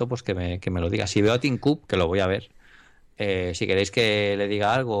concreto, pues que me lo diga. Si veo a Tim Cook, que lo voy a ver, si queréis que le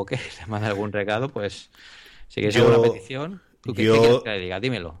diga algo o que le mande algún recado, pues si queréis alguna petición, ¿tú qué quieres que le diga?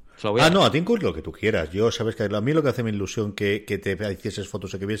 Dímelo. Se lo voy a No, a ti lo que tú quieras. Yo, sabes que a mí lo que hace mi ilusión que te hicieses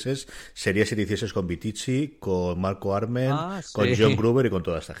fotos o que vieses sería si te hicieses con Vitici, con Marco Armen, con sí. John Gruber y con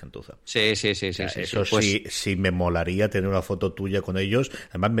toda esta gentuza. Sí. Eso Pues, sí me molaría tener una foto tuya con ellos.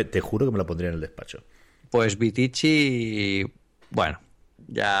 Además, te juro que me la pondría en el despacho. pues Vitici, bueno,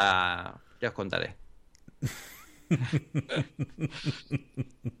 ya os contaré.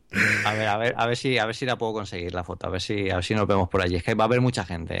 A ver si la puedo conseguir la foto, a ver si nos vemos por allí. Es que va a haber mucha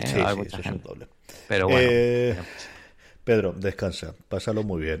gente, ¿eh? Sí, Va a haber sí, mucha eso gente. es un doble. Pero bueno. Pedro, descansa, pásalo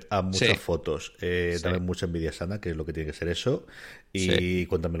muy bien, haz muchas Sí. fotos, Sí. dame mucha envidia sana, que es lo que tiene que ser eso, y Sí.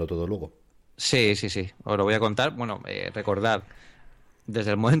 cuéntamelo todo luego. Sí. Os lo voy a contar. Bueno, recordad,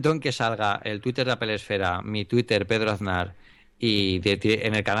 desde el momento en que salga el Twitter de Apple Esfera, mi Twitter, Pedro Aznar, y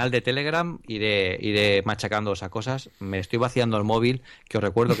en el canal de Telegram iré machacando esas cosas. Me estoy vaciando el móvil, que os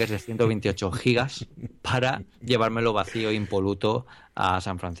recuerdo que es de 128 gigas, para llevármelo vacío e impoluto a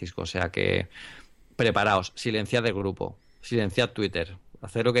San Francisco. O sea que preparaos, silenciad el grupo, silenciad Twitter,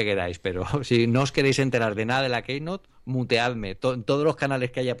 haced lo que queráis, pero si no os queréis enterar de nada de la Keynote, muteadme en todos los canales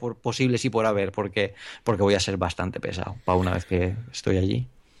que haya posibles y por haber, porque voy a ser bastante pesado para una vez que estoy allí.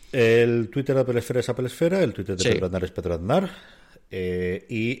 El Twitter de Apple Esfera es Apple Esfera, el Twitter de Sí. Pedro Aznar es Pedro Aznar,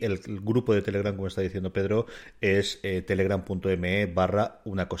 y el grupo de Telegram, como está diciendo Pedro, es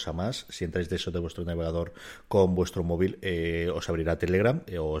telegram.me/una cosa más. Si entráis de eso de vuestro navegador con vuestro móvil, os abrirá Telegram,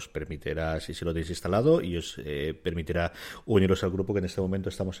 os permitirá, si lo tenéis instalado, y os permitirá uniros al grupo, que en este momento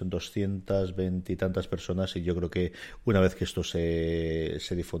estamos en 220 y tantas personas, y yo creo que una vez que esto se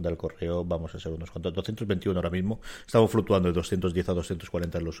difunda al correo, vamos a ser unos cuantos, 221 ahora mismo. Estamos fluctuando de 210 a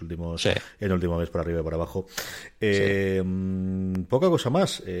 240 en los últimos, Sí. en el último mes, por arriba y por abajo. Sí. Poca cosa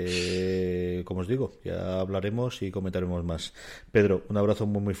más, como os digo, ya hablaremos y comentaremos más. Pedro, un abrazo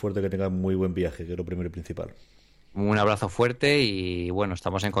muy muy fuerte, que tengas muy buen viaje, que es lo primero y principal. Un abrazo fuerte y bueno,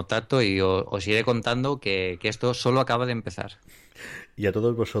 estamos en contacto y os iré contando que esto solo acaba de empezar. Y a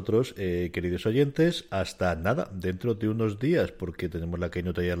todos vosotros, queridos oyentes, hasta nada, dentro de unos días, porque tenemos la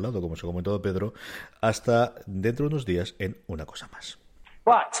Keynote ahí al lado, como os ha comentado Pedro, hasta dentro de unos días en Una Cosa Más.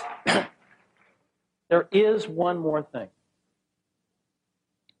 But there is one more thing.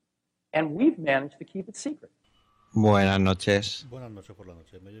 And we've managed to keep it secret. Buenas noches. Buenas noches por la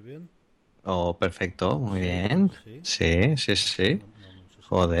noche, ¿me oyes bien? Oh, perfecto, muy bien. Sí.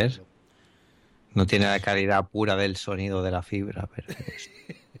 Joder. No tiene la calidad pura del sonido de la fibra,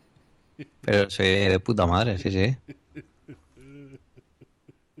 pero se oye de puta madre, sí.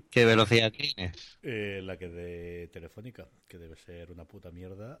 ¿Qué velocidad tienes? La que de Telefónica, que debe ser una puta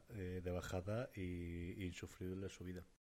mierda de bajada y insufrible subida.